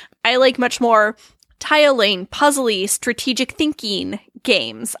that. I like much more tile-laying, puzzly, strategic thinking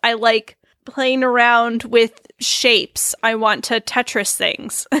games. I like playing around with shapes. I want to Tetris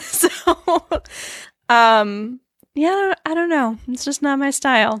things. So, I don't know. It's just not my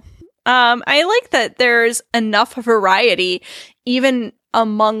style. I like that there's enough variety, even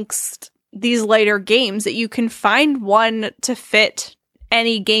amongst these lighter games, that you can find one to fit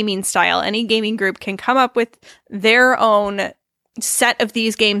any gaming style. Any gaming group can come up with their own set of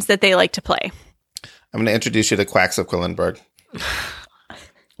these games that they like to play. I'm going to introduce you to Quacks of Quillenburg,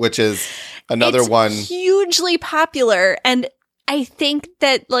 which is another one. Hugely popular. And I think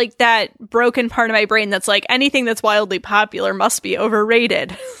that like that broken part of my brain that's like anything that's wildly popular must be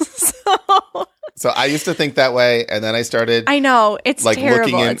overrated. So I used to think that way, and then I started. I know it's like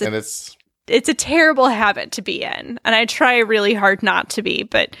terrible. looking in, and it's a terrible habit to be in, and I try really hard not to be.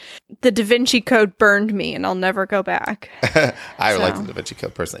 But the Da Vinci Code burned me, and I'll never go back. I like the Da Vinci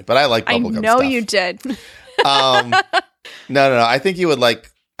Code personally, but I like bubblegum stuff. I know you did. No. I think you would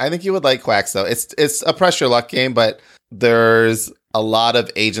like. I think you would like Quacks though. It's a press your luck game, but there's a lot of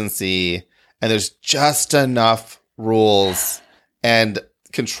agency, and there's just enough rules and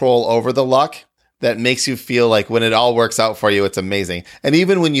control over the luck that makes you feel like when it all works out for you, it's amazing. And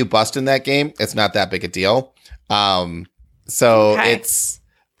even when you bust in that game, it's not that big a deal. So okay. it's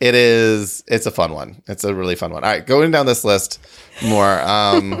a fun one. It's a really fun one. All right, going down this list more.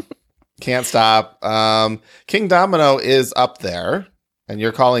 Can't stop. King Domino is up there, and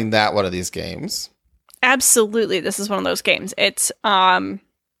you're calling that one of these games. Absolutely. This is one of those games. It's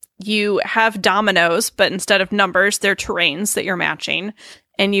you have dominoes, but instead of numbers, they're terrains that you're matching.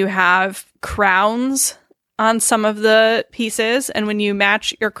 And you have crowns on some of the pieces. And when you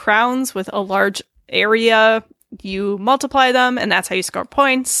match your crowns with a large area, you multiply them, and that's how you score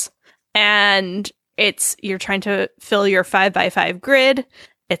points. And you're trying to fill your 5x5 grid.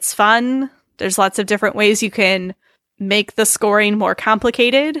 It's fun. There's lots of different ways you can make the scoring more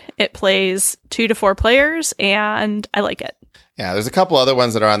complicated. It plays 2 to 4 players, and I like it. Yeah, there's a couple other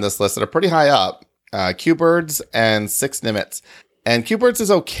ones that are on this list that are pretty high up. Q-Birds and Six Nimitz. And Q-Birds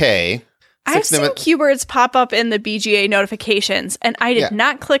is okay. I've seen Q-Birds pop up in the BGA notifications, and I did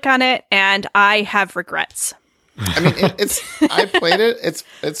not click on it, and I have regrets. I mean, I played it.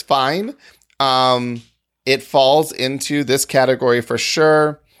 It's fine. It falls into this category for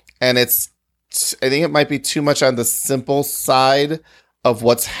sure, and I think it might be too much on the simple side of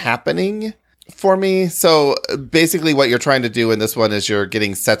what's happening for me. So basically what you're trying to do in this one is you're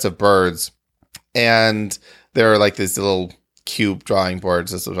getting sets of birds, and there are like these little cube drawing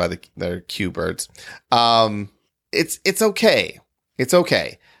boards. This is why they're Q-Birds. It's okay. It's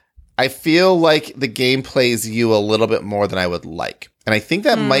okay. I feel like the game plays you a little bit more than I would like. And I think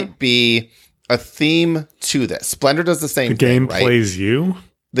that might be a theme to this. Splendor does the same thing, The game right? plays you?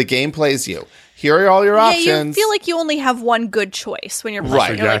 The game plays you. Here are all your options. Yeah, you feel like you only have one good choice when you're playing.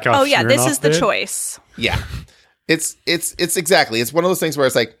 Right. You're like, oh yeah, this is the choice. Yeah. It's exactly. It's one of those things where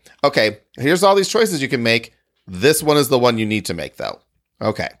it's like, okay, here's all these choices you can make. This one is the one you need to make, though.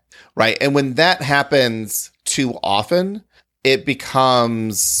 Okay. Right. And when that happens too often, it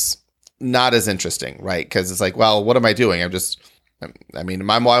becomes not as interesting, right? Because it's like, well, what am I doing?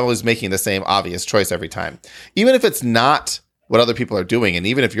 I'm always making the same obvious choice every time. Even if it's not what other people are doing, and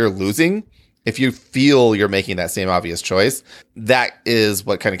even if you're losing, if you feel you're making that same obvious choice, that is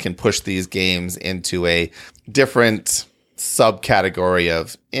what kind of can push these games into a different subcategory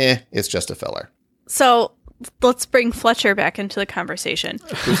of, it's just a filler. So let's bring Fletcher back into the conversation.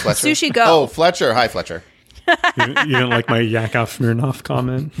 Who's Fletcher? Sushi Go. Oh, Fletcher. Hi, Fletcher. You didn't like my Yakov Smirnoff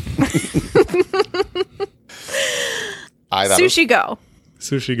comment? Sushi Go.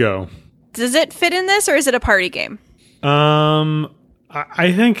 Sushi Go. Does it fit in this, or is it a party game?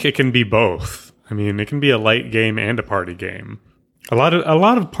 I think it can be both. I mean, it can be a light game and a party game. A lot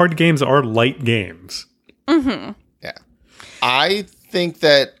of party games are light games. Mm-hmm. Yeah. I think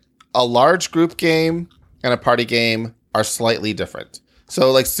that a large group game and a party game are slightly different.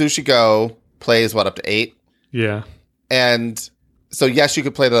 So like Sushi Go plays up to 8? Yeah. And so yes, you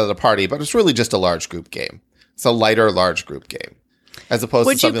could play that at a party, but it's really just a large group game. It's a lighter large group game. As opposed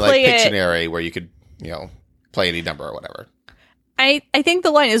to something like Pictionary where you could, play any number or whatever. I think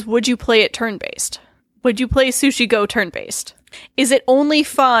the line is, would you play it turn-based? Would you play Sushi Go turn-based? Is it only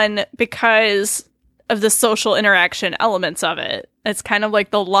fun because of the social interaction elements of it? It's kind of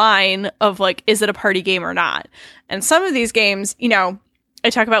like the line of like, is it a party game or not? And some of these games, I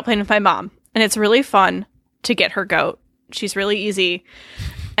talk about playing with my mom, and it's really fun to get her goat. She's really easy.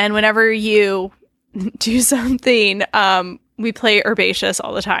 And whenever you do something, we play Herbaceous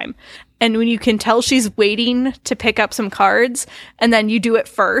all the time. And when you can tell she's waiting to pick up some cards, and then you do it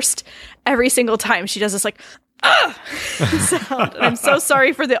first, every single time she does this like, sound. And I'm so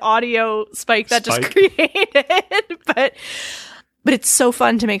sorry for the audio spike that just created, but it's so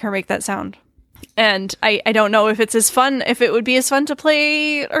fun to make her make that sound. And I don't know if it would be as fun to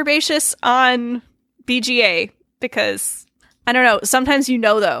play Herbaceous on BGA, because I don't know. Sometimes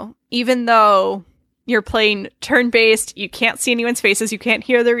though, even though you're playing turn-based, you can't see anyone's faces, you can't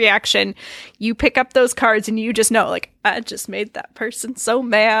hear the reaction, you pick up those cards and you just know, like, I just made that person so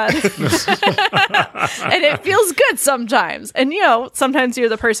mad. And it feels good sometimes. And, sometimes you're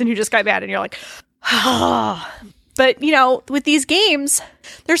the person who just got mad and you're like, ah. But, with these games,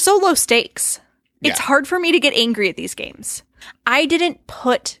 they're so low stakes. It's hard for me to get angry at these games. I didn't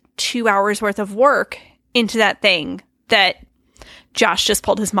put 2 hours worth of work into that thing that Josh just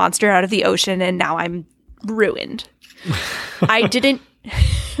pulled his monster out of the ocean and now I'm ruined. I didn't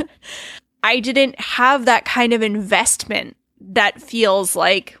have that kind of investment that feels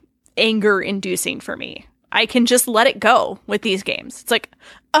like anger inducing for me. I can just let it go with these games. It's like,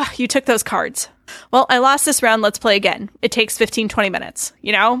 you took those cards. Well, I lost this round. Let's play again. It takes 15, 20 minutes.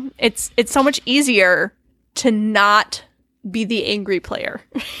 It's so much easier to not be the angry player.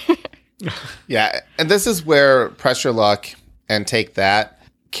 Yeah. And this is where Pressure Luck and Take That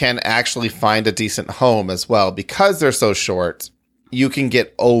can actually find a decent home as well. Because they're so short, you can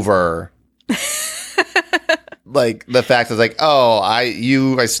get over like the fact is like,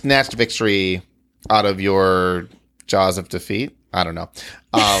 I snatched victory out of your jaws of defeat. I don't know.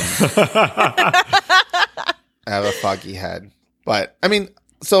 I have a foggy head. But I mean,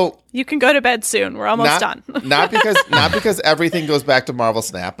 so you can go to bed soon. We're almost done. not because everything goes back to Marvel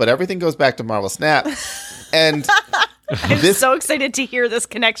Snap, but everything goes back to Marvel Snap. And I'm so excited to hear this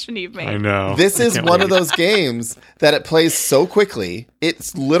connection you've made. I know. This is one of those games that it plays so quickly.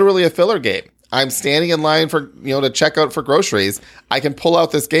 It's literally a filler game. I'm standing in line for, to check out for groceries. I can pull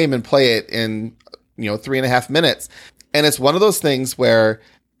out this game and play it in, 3.5 minutes. And it's one of those things where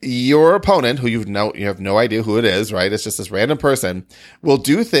your opponent, who you have no idea who it is, right? It's just this random person, will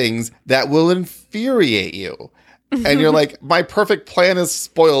do things that will infuriate you. And you're like, my perfect plan is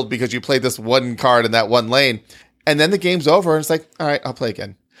spoiled because you played this one card in that one lane. And then the game's over and it's like, all right, I'll play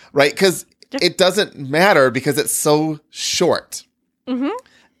again. Right? Because it doesn't matter because it's so short. Mm-hmm.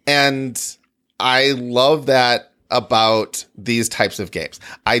 And I love that about these types of games.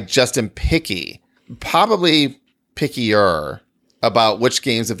 I just am picky, probably pickier about which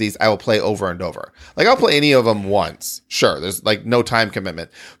games of these I will play over and over. Like, I'll play any of them once. Sure, there's like no time commitment.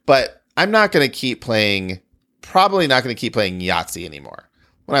 But I'm not going to keep playing, probably not going to keep playing Yahtzee anymore.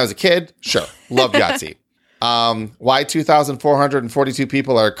 When I was a kid, sure, loved Yahtzee. Why 2,442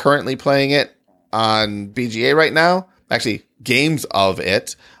 people are currently playing it on BGA right now, actually games of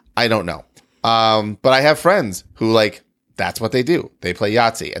it, I don't know. But I have friends who that's what they do. They play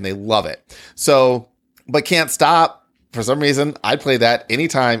Yahtzee and they love it. So, but Can't Stop. For some reason, I'd play that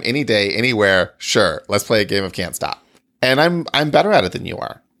anytime, any day, anywhere. Sure, let's play a game of Can't Stop. And I'm better at it than you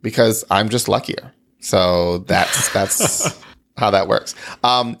are because I'm just luckier. So that's how that works.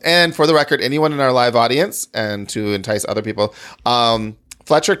 And for the record, anyone in our live audience, and to entice other people,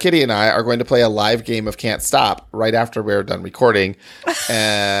 Fletcher, Kitty, and I are going to play a live game of Can't Stop right after we're done recording.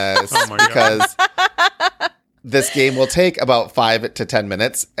 Because this game will take about 5 to 10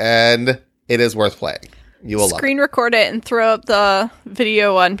 minutes, and it is worth playing. You will screen record it and throw up the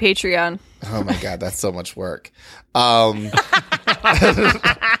video on Patreon. Oh my God, that's so much work.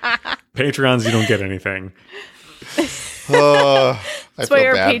 Patrons, you don't get anything. That's why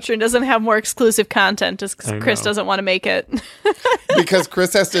our patron doesn't have more exclusive content, is because Chris doesn't want to make it. Because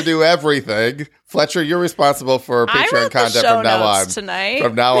Chris has to do everything. Fletcher, you're responsible for Patreon content from now on. Tonight.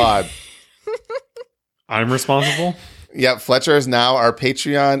 From now on. I'm responsible? Yep, Fletcher is now our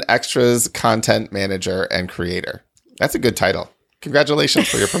Patreon extras content manager and creator. That's a good title. Congratulations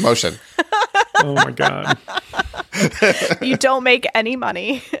for your promotion. Oh my God. You don't make any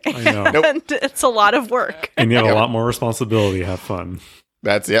money. I know. And it's a lot of work. And you have a lot more responsibility. Have fun.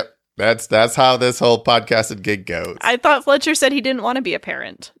 That's how this whole podcasted gig goes. I thought Fletcher said he didn't want to be a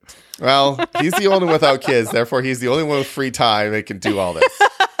parent. Well, he's the only one without kids. Therefore, he's the only one with free time that can do all this.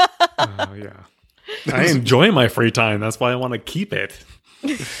 Oh, yeah. I enjoy my free time. That's why I want to keep it.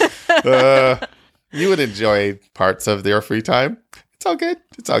 You would enjoy parts of your free time. It's all good.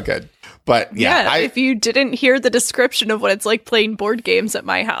 It's all good. But yeah, if you didn't hear the description of what it's like playing board games at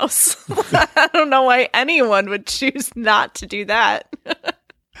my house, I don't know why anyone would choose not to do that.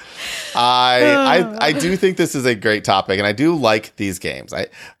 I do think this is a great topic, and I do like these games.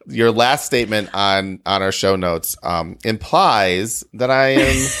 Your last statement on our show notes implies that I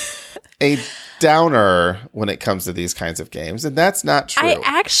am a downer when it comes to these kinds of games, and that's not true.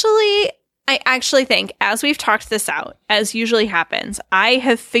 I actually think, as we've talked this out, as usually happens, I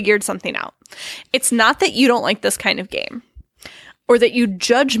have figured something out. It's not that you don't like this kind of game, or that you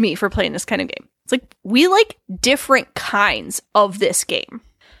judge me for playing this kind of game. It's like, we like different kinds of this game.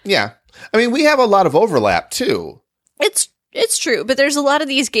 Yeah. I mean, we have a lot of overlap too. It's true, but there's a lot of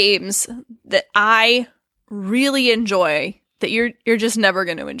these games that I really enjoy that you're just never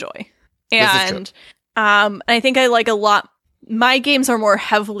going to enjoy. And I think I like a lot. My games are more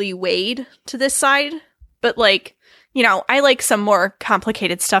heavily weighed to this side, but like, you know, I like some more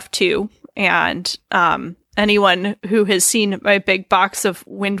complicated stuff too. And anyone who has seen my big box of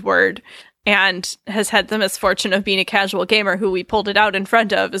Windward and has had the misfortune of being a casual gamer who we pulled it out in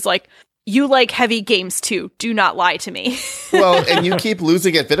front of is like, you like heavy games too. Do not lie to me. Well, and you keep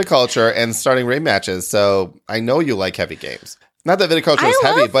losing at Viticulture and starting raid matches, so I know you like heavy games. Not that Viticulture is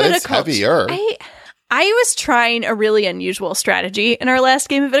heavy, but it's heavier. I was trying a really unusual strategy in our last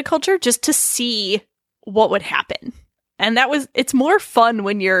game of Viticulture just to see what would happen. And it's more fun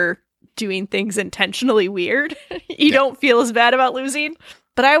when you're doing things intentionally weird. You don't feel as bad about losing.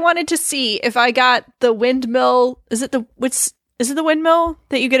 But I wanted to see if I got the windmill. Is it the windmill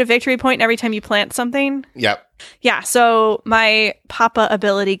that you get a victory point every time you plant something? Yep. Yeah, so my Papa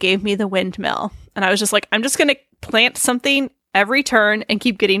ability gave me the windmill. And I was just like, I'm just going to plant something every turn and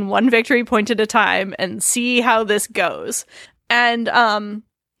keep getting one victory point at a time and see how this goes. And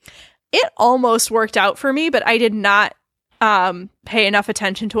it almost worked out for me, but I did not pay enough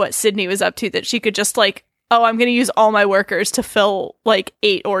attention to what Sydney was up to that she could just like, oh, I'm going to use all my workers to fill like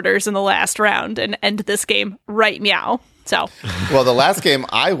 8 orders in the last round and end this game right meow. So, well, the last game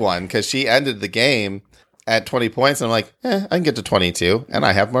I won because she ended the game at 20 points. And I'm like, I can get to 22 and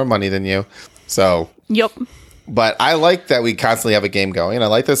I have more money than you. So, yep. But I like that we constantly have a game going. I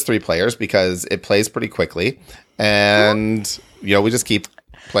like this 3 players because it plays pretty quickly. And, you know, we just keep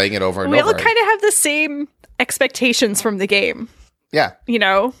playing it over and over. We all kind of have the same expectations from the game. Yeah. You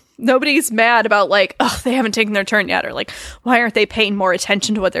know, nobody's mad about like, oh, they haven't taken their turn yet. Or like, why aren't they paying more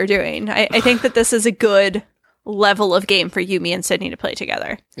attention to what they're doing? I think that this is a good level of game for you, me, and Sydney to play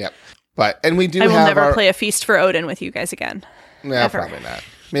together. Yep. And we do I will never play a Feast for Odin with you guys again. No, Ever. probably not.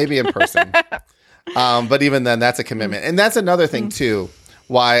 Maybe in person. But even then, that's a commitment. And that's another thing, too,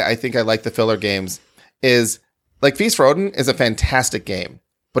 why I think I like the filler games is, like, Feast for Odin is a fantastic game,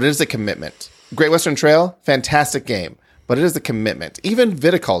 but it is a commitment. Great Western Trail, fantastic game, but it is a commitment. Even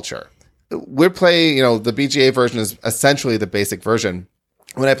Viticulture. We're playing, you know, the BGA version is essentially the basic version.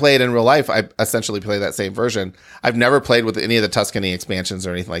 When I play it in real life, I essentially play that same version. I've never played with any of the Tuscany expansions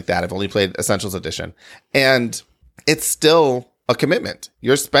or anything like that. I've only played Essentials Edition. And it's still a commitment.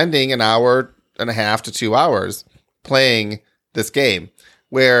 You're spending an hour and a half to 2 hours playing this game,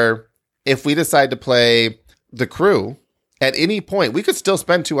 where if we decide to play The Crew at any point, we could still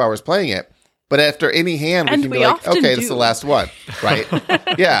spend 2 hours playing it. But after any hand, we can be like, okay, this is the last one. Right?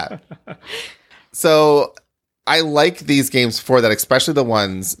 Yeah. So I like these games for that, especially the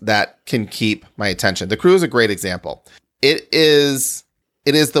ones that can keep my attention. The Crew is a great example. It is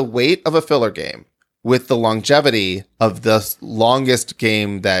the weight of a filler game with the longevity of the longest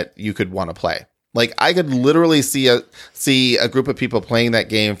game that you could want to play. Like, I could literally see a group of people playing that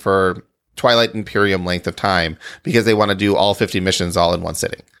game for Twilight Imperium length of time because they want to do all 50 missions all in one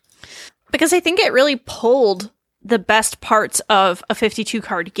sitting. Because I think it really pulled the best parts of a 52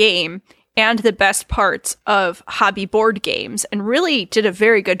 card game and the best parts of hobby board games and really did a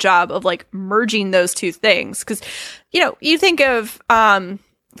very good job of like merging those two things. Because, you know, you think of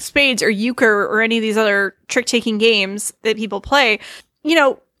Spades or Euchre or any of these other trick-taking games that people play, you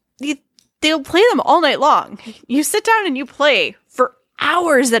know, they'll play them all night long. You sit down and you play for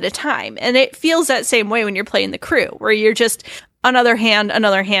hours at a time. And it feels that same way when you're playing The Crew, where you're just another hand.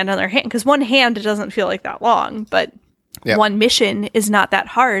 Because one hand, it doesn't feel like that long, but one mission is not that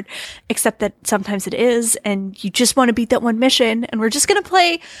hard, except that sometimes it is. And you just want to beat that one mission. And we're just going to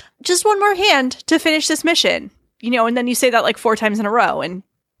play just one more hand to finish this mission, you know, and then you say that like 4 times in a row. And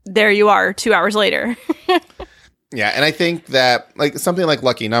there you are 2 hours later. Yeah. And I think that like something like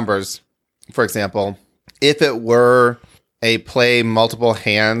Lucky Numbers, for example, if it were a play multiple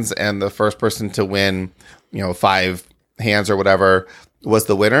hands and the first person to win, you know, 5 hands or whatever was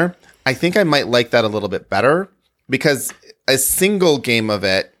the winner, I think I might like that a little bit better because a single game of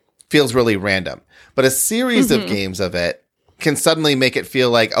it feels really random, but a series of games of it can suddenly make it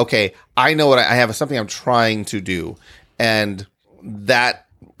feel like, okay, I know what I have something I'm trying to do. And that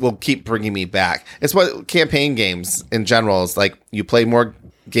will keep bringing me back. It's what campaign games in general is like. You play more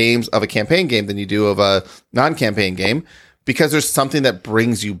games of a campaign game than you do of a non-campaign game because there's something that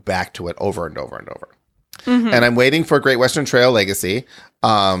brings you back to it over and over and over. And I'm waiting for Great Western Trail Legacy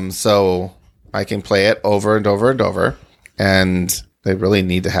so I can play it over and over and over. And they really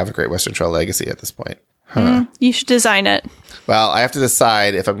need to have a Great Western Trail Legacy at this point. You should design it. Well, I have to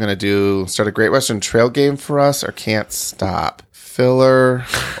decide if I'm going to start a Great Western Trail game for us or Can't Stop. Filler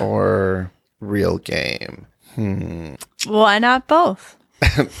or real game? Why not both?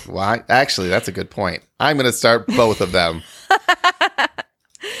 Why? Actually, that's a good point. I'm going to start both of them.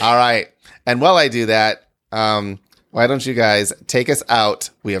 All right. And while I do that, why don't you guys take us out?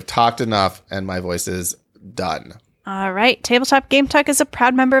 We have talked enough and my voice is done. All right. Tabletop Game Talk is a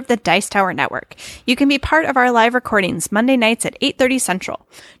proud member of the Dice Tower Network. You can be part of our live recordings Monday nights at 8:30 Central.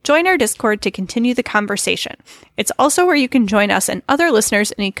 Join our Discord to continue the conversation. It's also where you can join us and other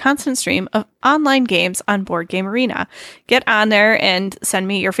listeners in a constant stream of online games on Board Game Arena. Get on there and send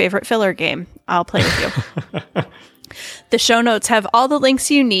me your favorite filler game. I'll play with you. The show notes have all the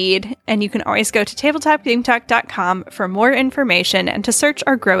links you need, and you can always go to tabletopgametalk.com for more information and to search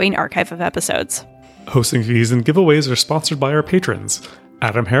our growing archive of episodes. Hosting fees and giveaways are sponsored by our patrons: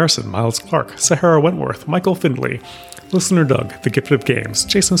 Adam Harrison, Miles Clark, Sahara Wentworth, Michael Findley, Listener Doug, The Gift of Games,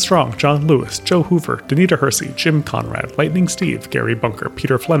 Jason Strong, John Lewis, Joe Hoover, Danita Hersey, Jim Conrad, Lightning Steve, Gary Bunker,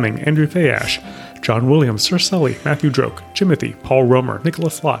 Peter Fleming, Andrew Fayash, John Williams, Sir Sully, Matthew Droke, Jimothy, Paul Romer,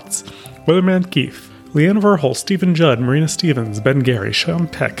 Nicholas Lotz, Weatherman Keith, Leanne Verhul, Stephen Judd, Marina Stevens, Ben Gary, Sean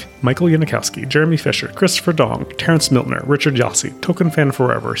Peck, Michael Yanikowski, Jeremy Fisher, Christopher Dong, Terrence Miltner, Richard Yossi, Token Fan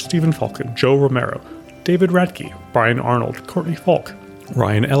Forever, Stephen Falcon, Joe Romero, David Radke, Brian Arnold, Courtney Falk,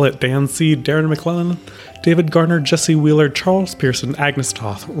 Ryan Ellett, Dan Seed, Darren McClellan, David Garner, Jesse Wheeler, Charles Pearson, Agnes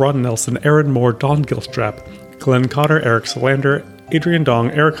Toth, Ron Nelson, Aaron Moore, Don Gilstrap, Glenn Cotter, Eric Solander, Adrian Dong,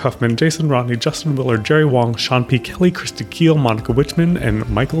 Eric Huffman, Jason Rodney, Justin Willard, Jerry Wong, Sean P. Kelly, Christy Keel, Monica Wichman, and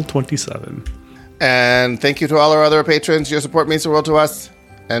Michael27. And thank you to all our other patrons. Your support means the world to us.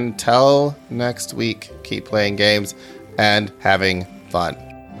 Until next week, keep playing games and having fun.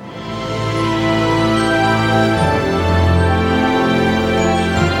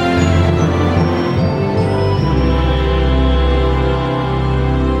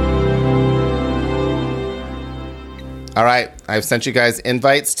 All right, I've sent you guys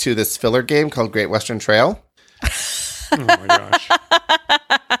invites to this filler game called Great Western Trail. Oh my gosh.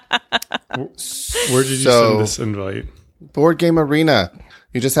 Where did you send this invite? Board Game Arena.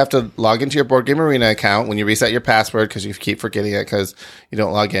 You just have to log into your Board Game Arena account when you reset your password because you keep forgetting it because you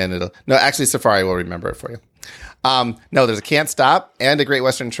don't log in. No, actually, Safari will remember it for you. No, there's a Can't Stop and a Great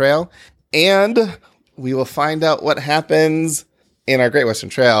Western Trail. And we will find out what happens in our Great Western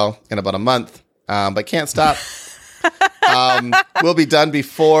Trail in about a month. But Can't Stop will be done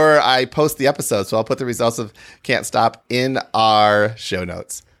before I post the episode. So I'll put the results of Can't Stop in our show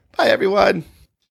notes. Bye, everyone.